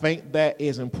that I think that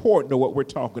is important to what we're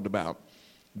talking about.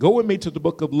 Go with me to the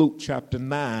book of Luke chapter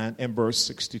 9 and verse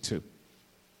 62.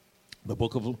 The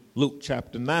book of Luke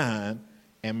chapter 9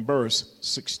 and verse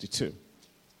 62.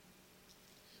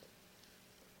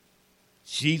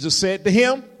 Jesus said to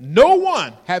him, no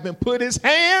one having put his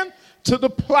hand to the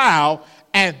plow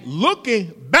and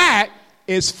looking back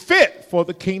is fit for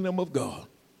the kingdom of God.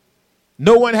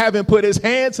 No one having put his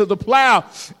hand to the plow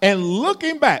and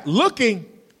looking back. Looking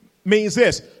means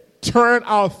this: turn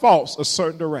our thoughts a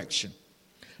certain direction.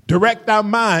 Direct our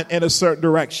mind in a certain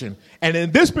direction. And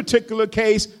in this particular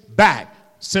case, back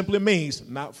simply means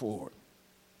not forward.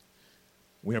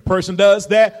 When a person does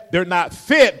that, they're not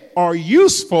fit or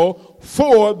useful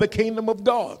for the kingdom of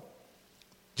God.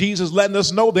 Jesus letting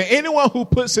us know that anyone who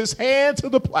puts his hand to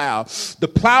the plow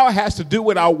has to do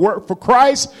with our work for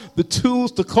Christ, the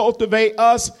tools to cultivate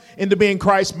us into being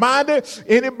Christ-minded.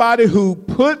 Anybody who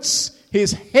puts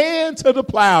his hand to the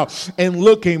plow and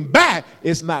looking back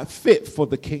is not fit for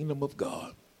the kingdom of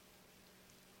God.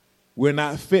 We're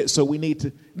not fit, so we need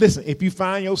to, listen, if you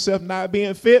find yourself not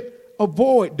being fit,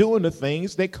 avoid doing the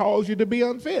things that cause you to be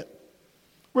unfit.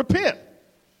 Repent.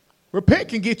 Repent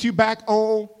can get you back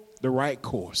on the right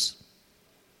course.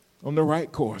 On the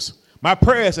right course. My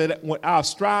prayer is that when I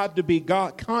strive to be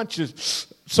God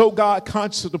conscious, so God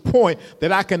conscious to the point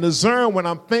that I can discern when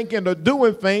I'm thinking or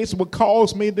doing things will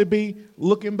cause me to be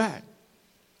looking back.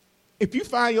 If you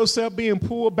find yourself being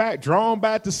pulled back, drawn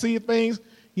back to see things,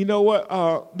 you know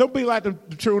what? Don't be like the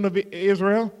children of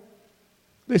Israel.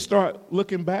 They start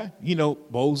looking back. You know,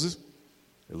 Moses,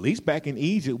 at least back in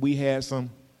Egypt, we had some.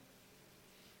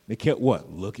 They kept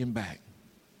what? Looking back.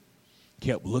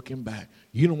 Kept looking back.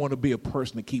 You don't want to be a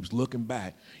person that keeps looking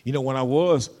back. You know, when I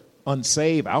was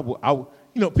unsaved,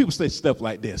 people say stuff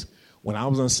like this. When I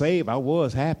was unsaved, I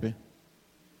was happy.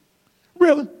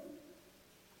 Really?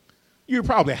 You were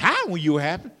probably high when you were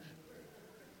happy.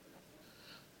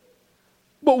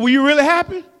 But were you really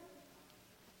happy?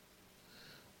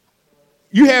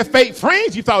 You had fake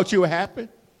friends, you thought you were happy.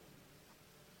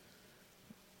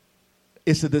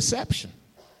 It's a deception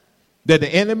that the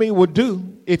enemy will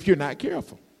do if you're not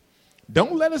careful.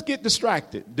 Don't let us get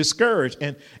distracted, discouraged,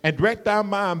 and direct our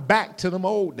mind back to them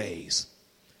old days.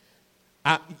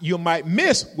 You might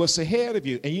miss what's ahead of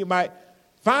you, and you might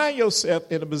find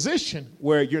yourself in a position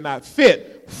where you're not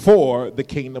fit for the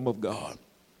kingdom of God.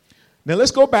 Now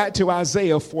let's go back to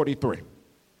Isaiah 43.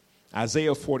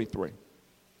 Isaiah 43.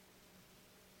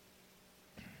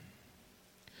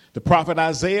 The prophet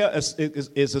Isaiah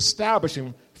is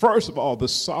establishing, first of all, the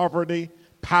sovereignty,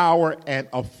 power, and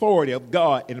authority of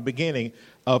God in the beginning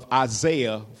of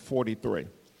Isaiah 43.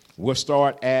 We'll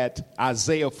start at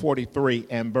Isaiah 43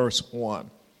 and verse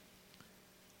 1.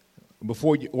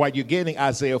 While you're getting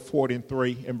Isaiah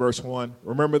 43 and verse 1,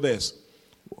 remember this.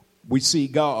 We see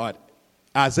God.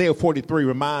 Isaiah 43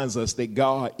 reminds us that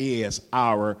God is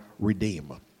our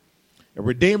Redeemer. A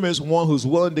redeemer is one who's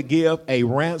willing to give a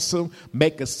ransom,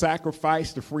 make a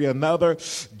sacrifice to free another.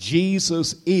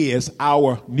 Jesus is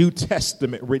our New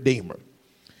Testament redeemer.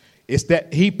 It's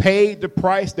that he paid the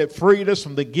price that freed us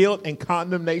from the guilt and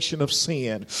condemnation of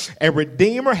sin. A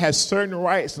redeemer has certain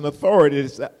rights and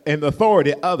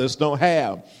authority others don't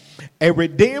have. A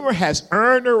redeemer has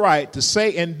earned the right to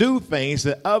say and do things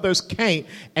that others can't,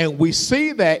 and we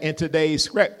see that in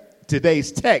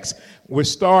today's text. We'll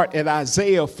start at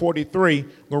Isaiah 43.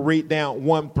 We'll read down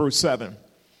 1 through 7.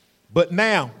 But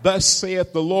now, thus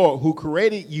saith the Lord, who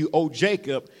created you, O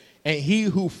Jacob, and he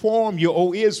who formed you,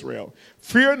 O Israel.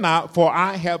 Fear not, for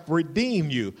I have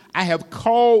redeemed you. I have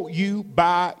called you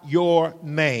by your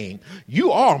name.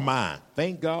 You are mine.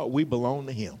 Thank God we belong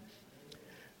to him.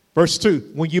 Verse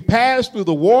 2, when you pass through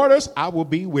the waters, I will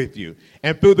be with you.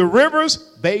 And through the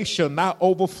rivers, they shall not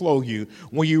overflow you.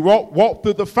 When you walk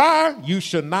through the fire, you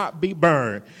shall not be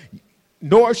burned,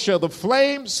 nor shall the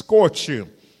flames scorch you.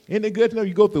 Isn't it good to know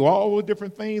you go through all the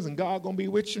different things and God going to be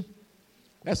with you?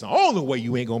 That's the only way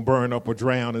you ain't going to burn up or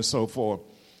drown and so forth.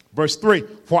 Verse 3,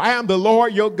 for I am the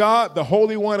Lord your God, the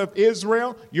Holy One of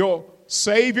Israel, your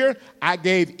Savior. I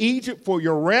gave Egypt for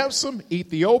your ransom,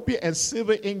 Ethiopia and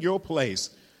Seba in your place.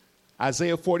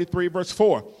 Isaiah 43, verse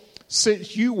 4,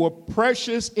 since you were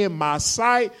precious in my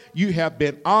sight, you have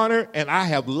been honored, and I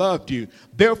have loved you.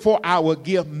 Therefore, I will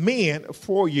give men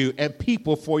for you and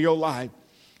people for your life.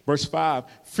 Verse 5,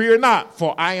 fear not,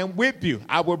 for I am with you.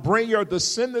 I will bring your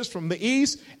descendants from the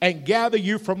east and gather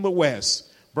you from the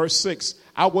west. Verse 6,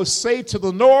 I will say to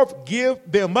the north, give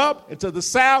them up, and to the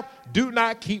south, do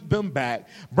not keep them back.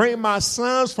 Bring my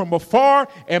sons from afar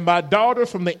and my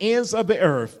daughters from the ends of the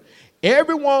earth.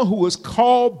 Everyone who is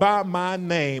called by my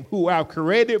name, who I have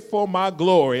created for my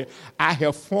glory, I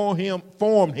have formed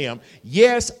him.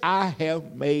 Yes, I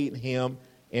have made him,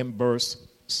 in verse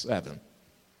 7.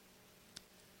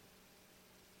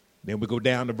 Then we go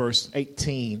down to verse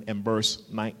 18 and verse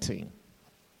 19,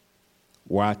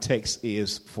 where our text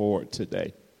is for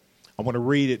today. I want to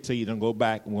read it to you, then go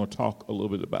back and we'll talk a little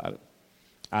bit about it.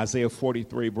 Isaiah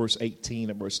 43, verse 18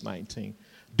 and verse 19.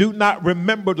 Do not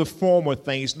remember the former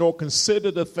things, nor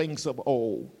consider the things of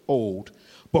old.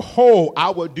 Behold,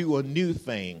 I will do a new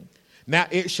thing. Now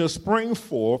it shall spring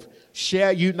forth.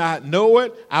 Shall you not know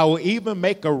it? I will even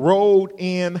make a road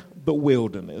in the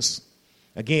wilderness.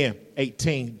 Again,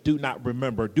 18, do not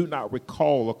remember, do not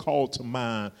recall or call to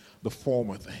mind the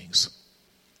former things,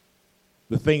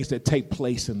 the things that take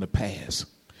place in the past.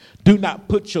 Do not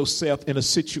put yourself in a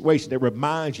situation that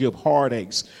reminds you of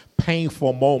heartaches,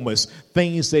 painful moments,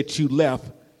 things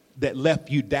that left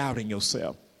you doubting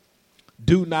yourself.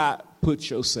 Do not put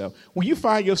yourself. When you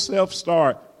find yourself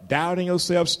start doubting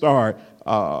yourself, start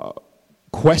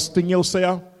questioning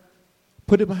yourself,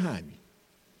 put it behind you.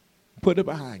 Put it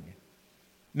behind you.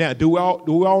 Now, do we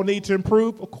all need to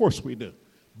improve? Of course we do.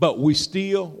 But we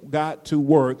still got to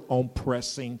work on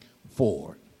pressing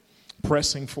forward.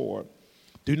 Pressing forward.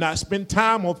 Do not spend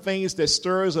time on things that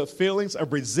stirs up feelings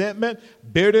of resentment,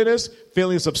 bitterness,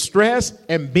 feelings of stress,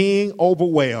 and being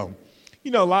overwhelmed.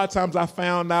 You know, a lot of times I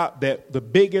found out that the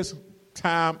biggest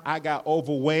time I got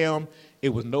overwhelmed, it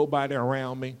was nobody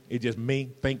around me. It's just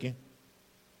me thinking.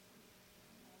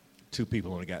 2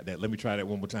 people only got that. Let me try that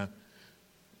one more time.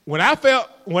 When I felt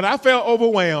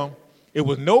overwhelmed, it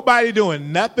was nobody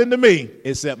doing nothing to me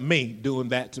except me doing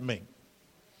that to me.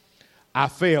 I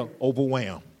felt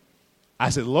overwhelmed. I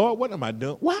said, Lord, what am I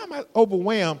doing? Why am I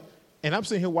overwhelmed? And I'm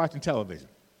sitting here watching television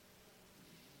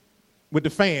with the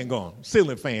fan going,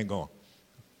 ceiling fan going.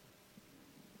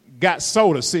 Got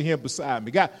soda sitting here beside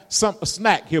me. Got a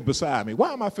snack here beside me.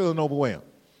 Why am I feeling overwhelmed?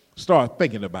 Start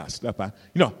thinking about stuff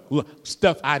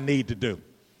stuff I need to do.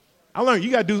 I learned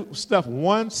you got to do stuff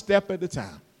one step at a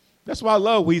time. That's why I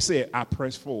love what he said, I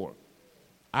press forward.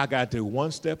 I got to do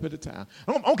one step at a time.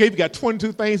 Okay, if you got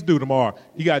 22 things to do tomorrow,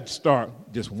 you got to start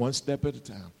just one step at a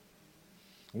time.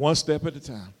 One step at a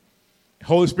time.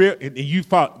 Holy Spirit, and you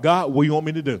thought, God, what do you want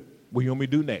me to do? What do you want me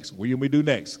to do next? What do you want me to do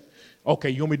next? Okay,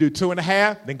 you want me to do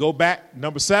 2.5, then go back,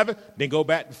 number 7, then go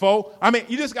back to 4. I mean,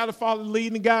 you just got to follow the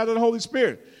leading and guide of the Holy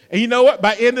Spirit. And you know what?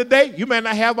 By the end of the day, you may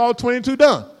not have all 22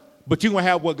 done, but you're going to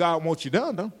have what God wants you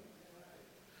done, though.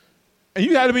 And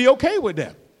you got to be okay with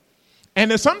that. And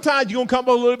then sometimes you're going to come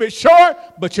a little bit short,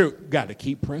 but you got to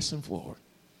keep pressing forward.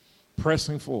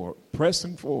 Pressing forward.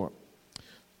 Pressing forward.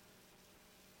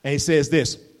 And he says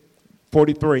this,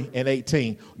 43 and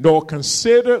 18, nor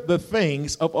consider the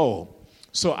things of old.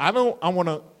 So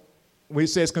when he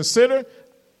says consider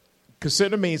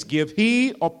means give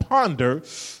heed or ponder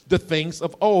the things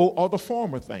of old or the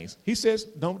former things. He says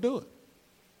don't do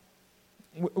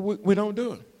it. We don't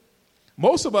do it.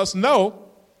 Most of us know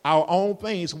our own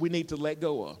things we need to let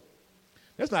go of.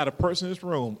 There's not a person in this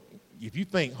room, if you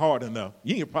think hard enough,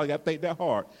 you probably got to think that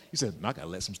hard. He says, no, I got to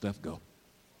let some stuff go.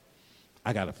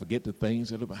 I got to forget the things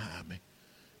that are behind me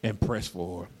and press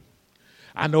forward.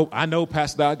 I know,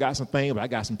 Pastor Doug got some things, but I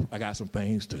got some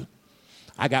things too.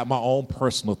 I got my own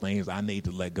personal things I need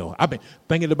to let go. I've been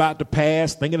thinking about the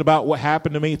past, thinking about what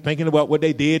happened to me, thinking about what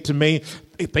they did to me,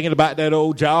 thinking about that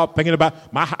old job, thinking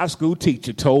about my high school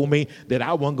teacher told me that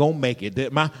I wasn't going to make it,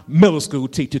 that my middle school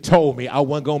teacher told me I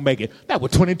wasn't going to make it. That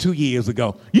was 22 years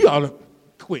ago. You ought to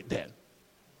quit that.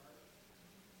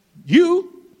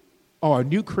 You are a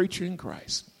new creature in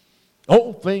Christ.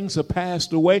 Old things are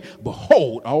passed away.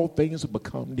 Behold, all things have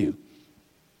become new.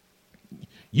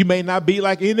 You may not be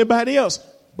like anybody else,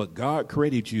 but God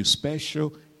created you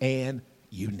special and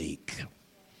unique.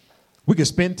 We can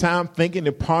spend time thinking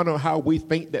and pondering how we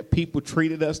think that people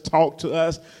treated us, talked to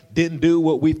us, didn't do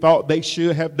what we thought they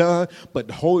should have done. But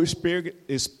the Holy Spirit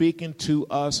is speaking to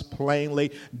us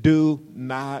plainly. Do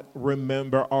not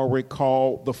remember or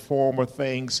recall the former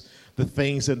things, the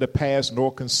things in the past,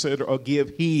 nor consider or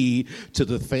give heed to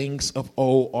the things of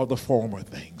old or the former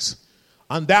things.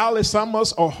 Undoubtedly, some of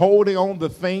us are holding on to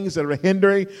things that are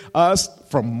hindering us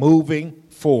from moving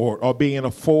forward or being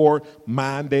a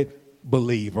forward-minded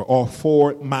believer or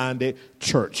forward-minded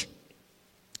church.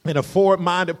 And a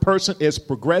forward-minded person is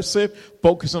progressive,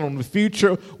 focusing on the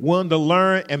future, willing to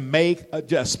learn and make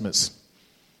adjustments.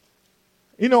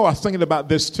 You know, I was thinking about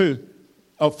this too.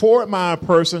 A forward-minded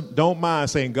person don't mind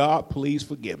saying, God, please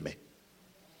forgive me.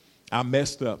 I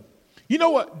messed up. You know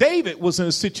what? David was in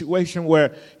a situation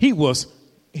where he was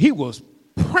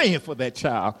praying for that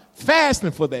child,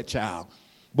 fasting for that child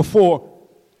before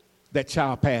that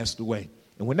child passed away.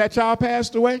 And when that child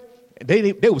passed away,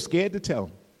 they were scared to tell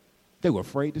him. They were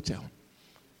afraid to tell him.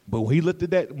 But when he looked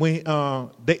at that, when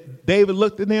David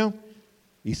looked at them,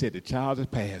 he said, the child has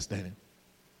passed, Daddy.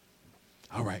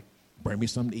 All right, bring me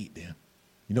something to eat then.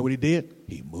 You know what he did?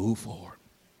 He moved forward.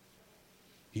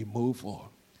 He moved forward.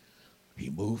 He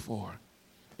moved forward.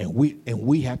 And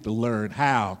we have to learn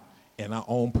how, in our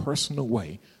own personal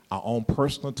way, our own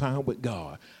personal time with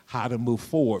God, how to move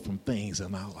forward from things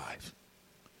in our life.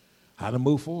 How to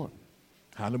move forward.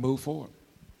 How to move forward.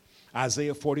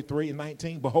 Isaiah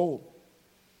 43:19, behold,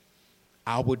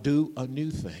 I will do a new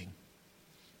thing.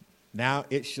 Now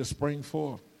it shall spring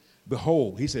forth.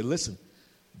 Behold, he said, listen,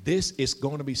 this is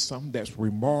going to be something that's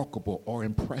remarkable or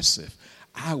impressive.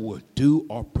 I will do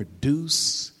or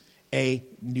produce a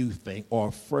new thing or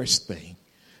a fresh thing.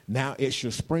 Now it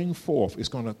shall spring forth. It's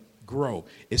going to grow.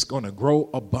 It's going to grow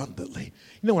abundantly.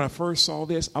 You know, when I first saw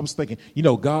this, I was thinking, you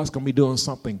know, God's going to be doing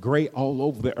something great all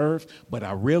over the earth, but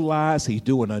I realized he's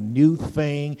doing a new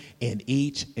thing in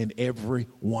each and every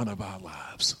one of our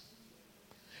lives.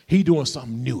 He's doing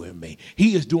something new in me.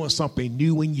 He is doing something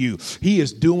new in you. He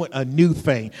is doing a new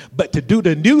thing. But to do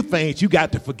the new things, you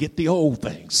got to forget the old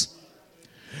things.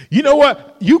 You know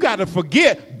what? You got to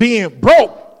forget being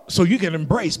broke so you can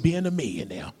embrace being a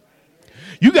millionaire.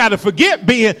 You got to forget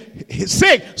being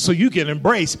sick so you can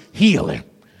embrace healing.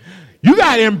 You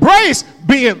got to embrace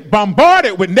being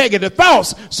bombarded with negative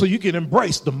thoughts so you can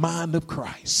embrace the mind of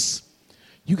Christ.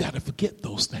 You got to forget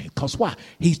those things. Because why?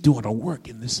 He's doing a work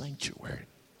in the sanctuary.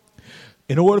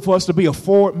 In order for us to be a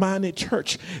forward-minded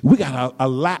church, we got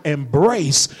to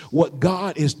embrace what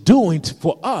God is doing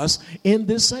for us in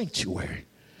this sanctuary.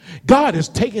 God is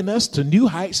taking us to new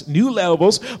heights, new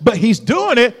levels, but he's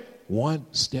doing it one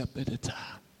step at a time.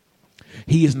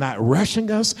 He is not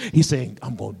rushing us. He's saying,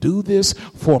 I'm going to do this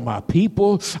for my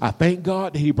people. I thank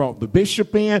God that he brought the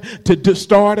bishop in to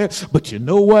start it. But you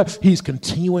know what? He's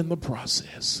continuing the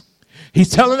process. He's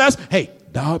telling us, hey,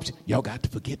 Dobbs, y'all got to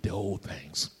forget the old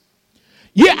things.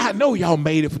 Yeah, I know y'all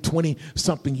made it for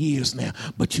 20-something years now,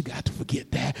 but you got to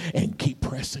forget that and keep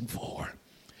pressing forward.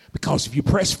 Because if you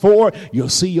press forward, you'll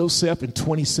see yourself in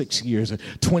 26 years and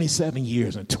 27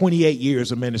 years and 28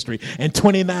 years of ministry and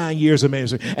 29 years of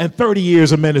ministry and 30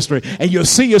 years of ministry. And you'll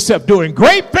see yourself doing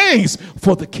great things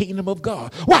for the kingdom of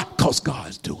God. Why? Because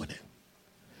God's doing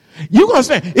it. You're going to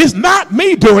say, it's not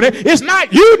me doing it. It's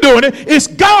not you doing it. It's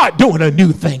God doing a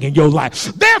new thing in your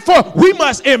life. Therefore, we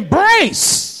must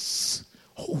embrace,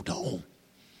 hold on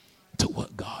to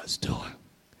what God's doing.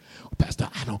 Pastor,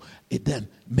 it doesn't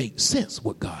make sense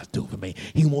what God's doing for me.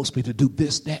 He wants me to do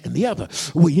this, that, and the other.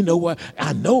 Well, you know what?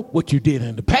 I know what you did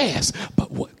in the past,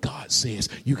 but what God says,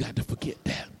 you got to forget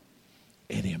that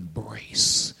and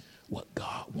embrace what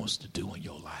God wants to do in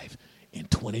your life in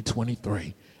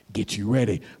 2023. Get you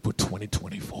ready for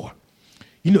 2024.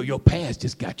 You know, your past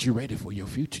just got you ready for your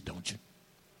future, don't you?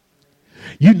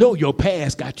 You know your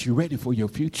past got you ready for your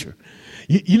future.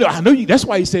 You know, I know you. That's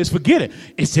why he says forget it.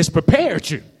 It's just prepared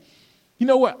you. You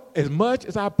know what? As much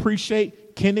as I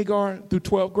appreciate kindergarten through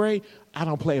 12th grade, I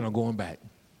don't plan on going back.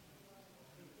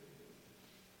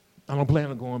 I don't plan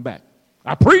on going back.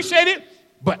 I appreciate it,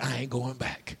 but I ain't going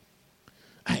back.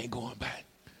 I ain't going back.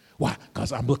 Why?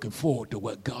 Because I'm looking forward to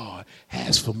what God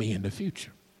has for me in the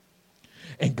future.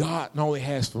 And God not only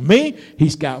has for me,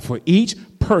 he's got for each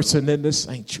person in the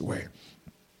sanctuary.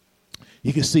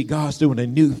 You can see God's doing a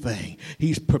new thing.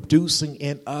 He's producing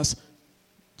in us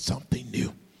something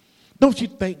new. Don't you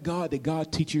thank God that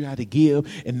God teach you how to give,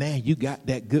 and now you got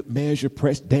that good measure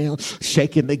pressed down,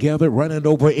 shaking together, running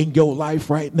over in your life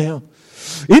right now?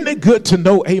 Isn't it good to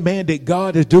know, amen, that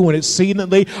God is doing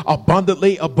exceedingly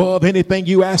abundantly above anything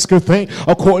you ask or think,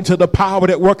 according to the power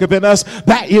that worketh in us?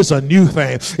 That is a new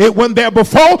thing. It wasn't there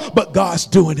before, but God's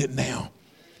doing it now.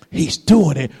 He's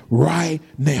doing it right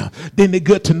now. Then it's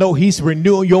good to know he's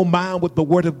renewing your mind with the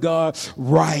word of God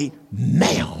right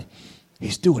now.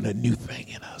 He's doing a new thing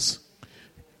in us.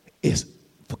 It's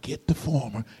forget the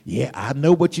former. Yeah, I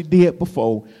know what you did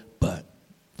before, but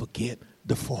forget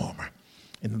the former.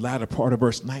 In the latter part of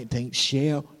verse 19,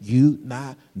 shall you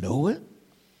not know it?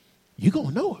 You're going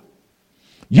to know it.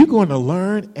 You're going to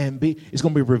learn and it's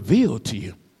going to be revealed to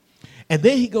you. And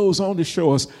then he goes on to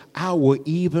show us, I will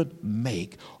even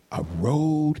make a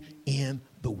road in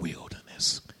the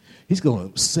wilderness. He's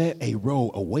going to set a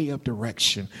road, a way of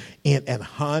direction in an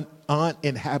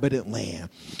uninhabited land.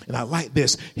 And I like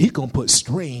this. He's going to put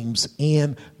streams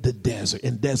in the desert,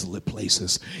 in desolate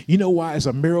places. You know why it's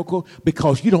a miracle?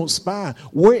 Because you don't find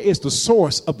where is the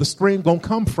source of the stream going to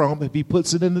come from if he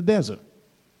puts it in the desert.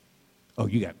 Oh,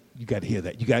 you got to hear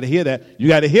that. You got to hear that. You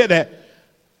got to hear that.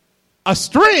 A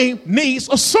stream needs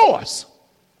a source.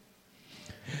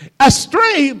 A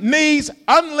stream needs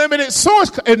unlimited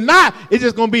source. If not, it's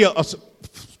just going to be a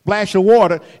splash of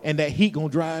water and that heat going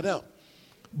to dry it up.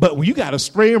 But when you got a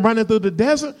stream running through the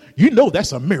desert, you know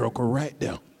that's a miracle right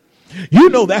there. You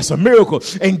know that's a miracle.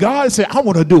 And God said, I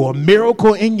want to do a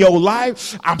miracle in your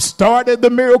life. I'm starting the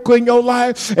miracle in your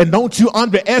life. And don't you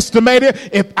underestimate it.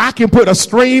 If I can put a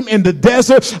stream in the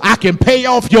desert, I can pay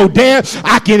off your debt.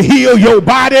 I can heal your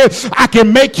body. I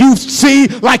can make you see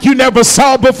like you never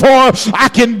saw before. I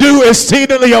can do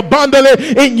exceedingly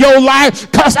abundantly in your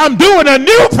life because I'm doing a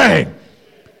new thing.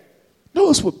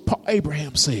 Notice what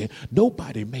Abraham said.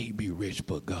 Nobody made me rich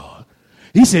but God.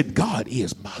 He said, God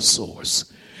is my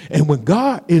source. And when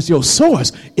God is your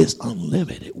source, it's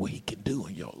unlimited what he can do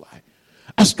in your life.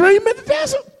 A stream in the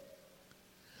desert?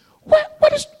 Where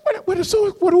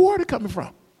the water coming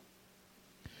from?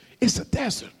 It's a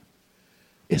desert.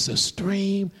 It's a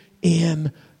stream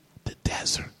in the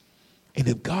desert. And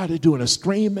if God is doing a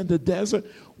stream in the desert,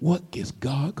 what is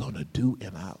God going to do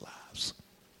in our lives?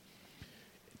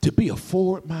 To be a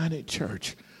forward-minded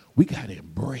church, we got to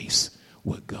embrace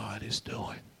what God is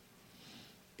doing.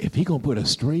 If he's going to put a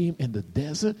stream in the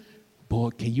desert,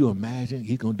 boy, can you imagine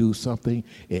he's going to do something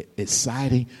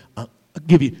exciting? I'll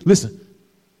give you, listen,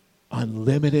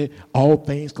 unlimited, all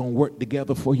things going to work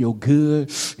together for your good.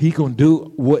 He's going to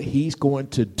do what he's going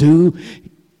to do.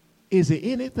 Is there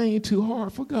anything too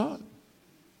hard for God?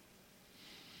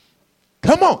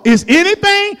 Come on, is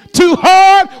anything too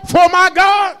hard for my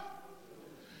God?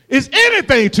 Is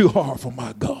anything too hard for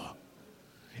my God?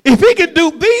 If he can do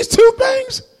these two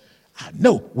things, I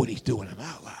know what he's doing in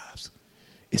our lives.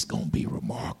 It's going to be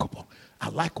remarkable. I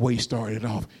like where he started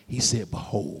off. He said,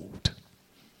 behold.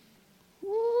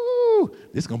 Woo,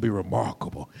 this is going to be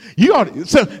remarkable. You ought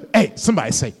to, hey,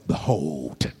 somebody say,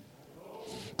 behold.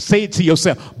 Say it to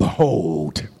yourself,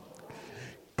 behold.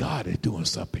 God is doing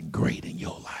something great in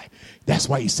your life. That's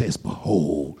why he says,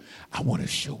 behold. I want to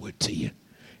show it to you.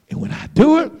 And when I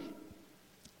do it,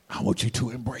 I want you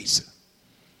to embrace it.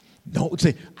 Don't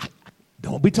say,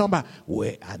 don't be talking about,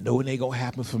 well, I know it ain't going to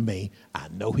happen for me. I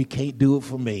know he can't do it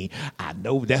for me. I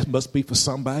know that must be for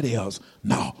somebody else.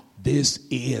 No, this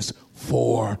is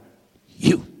for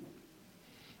you.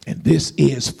 And this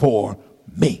is for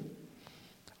me.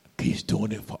 He's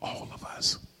doing it for all of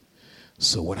us.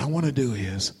 So what I want to do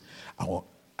is,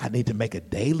 I need to make a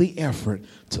daily effort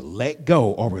to let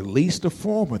go or release the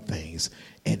former things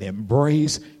and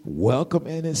embrace, welcome,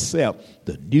 and accept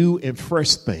the new and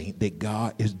fresh thing that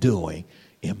God is doing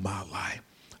in my life.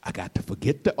 I got to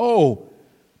forget the old,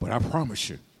 but I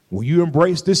promise you, when you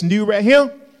embrace this new right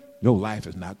here, your life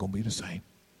is not going to be the same.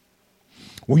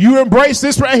 When you embrace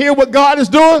this right here, what God is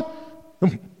doing,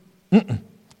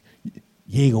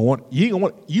 you're going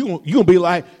to be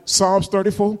like Psalms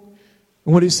 34.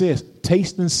 And what it says,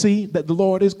 taste and see that the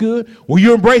Lord is good. When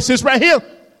you embrace this right here,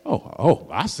 oh,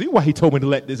 I see why he told me to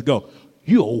let this go.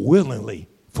 You'll willingly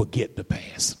forget the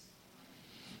past.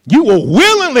 You will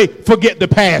willingly forget the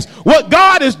past. What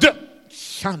God is doing.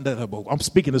 I'm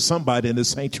speaking to somebody in the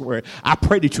sanctuary. I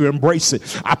pray that you embrace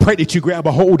it. I pray that you grab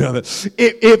a hold of it.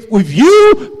 If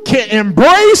you can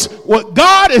embrace what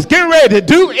God is getting ready to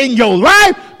do in your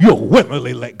life, you'll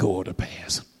willingly let go of the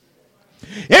past.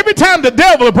 Every time the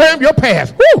devil will bring up your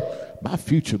past, my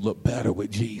future look better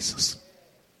with Jesus.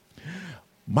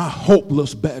 My hope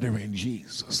looks better in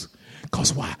Jesus.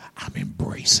 Because why? I'm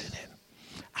embracing it.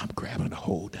 I'm grabbing a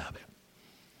hold of it.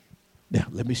 Now,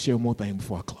 let me share one more thing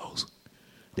before I close.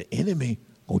 The enemy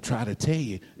will try to tell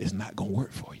you it's not going to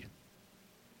work for you.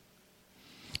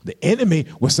 The enemy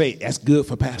will say, that's good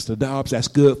for Pastor Dobbs, that's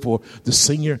good for the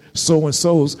senior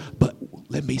so-and-sos, but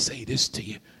let me say this to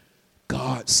you.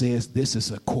 God says this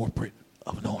is a corporate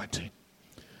anointing.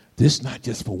 This is not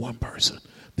just for one person.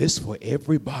 This is for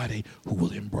everybody who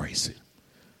will embrace it.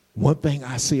 One thing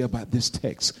I say about this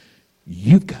text,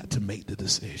 you've got to make the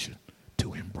decision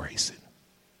to embrace it.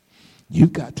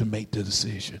 You've got to make the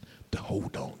decision to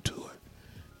hold on to it.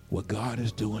 What God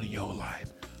is doing in your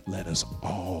life, let us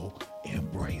all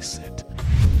embrace it.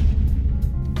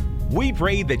 We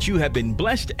pray that you have been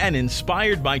blessed and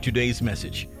inspired by today's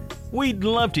message. We'd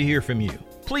love to hear from you.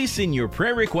 Please send your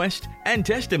prayer requests and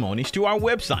testimonies to our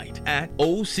website at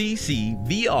occvr.org.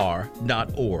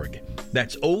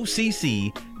 That's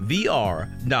occvr.org.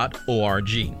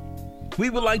 We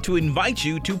would like to invite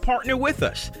you to partner with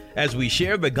us as we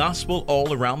share the gospel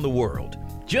all around the world.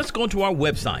 Just go to our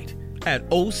website at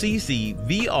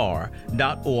occvr.org.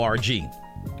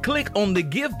 Click on the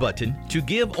Give button to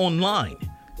give online,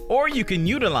 or you can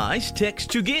utilize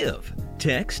Text to Give.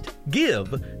 Text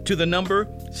GIVE to the number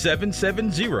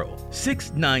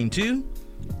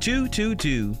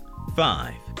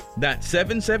 770-692-2225. That's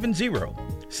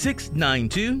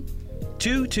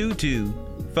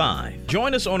 770-692-2225.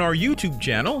 Join us on our YouTube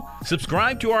channel,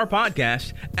 subscribe to our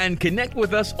podcast, and connect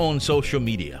with us on social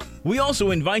media. We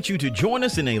also invite you to join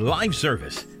us in a live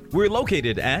service. We're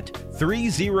located at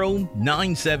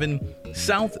 3097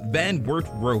 South Van Wert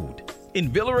Road in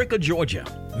Villa Rica, Georgia.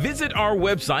 Visit our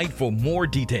website for more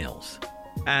details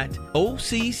at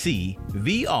occvr.org.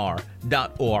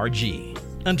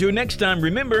 Until next time,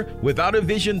 remember, without a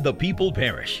vision, the people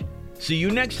perish. See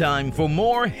you next time for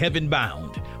more Heaven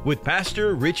Bound with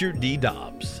Pastor Richard D.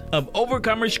 Dobbs of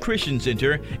Overcomers Christian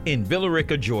Center in Villa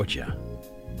Rica, Georgia.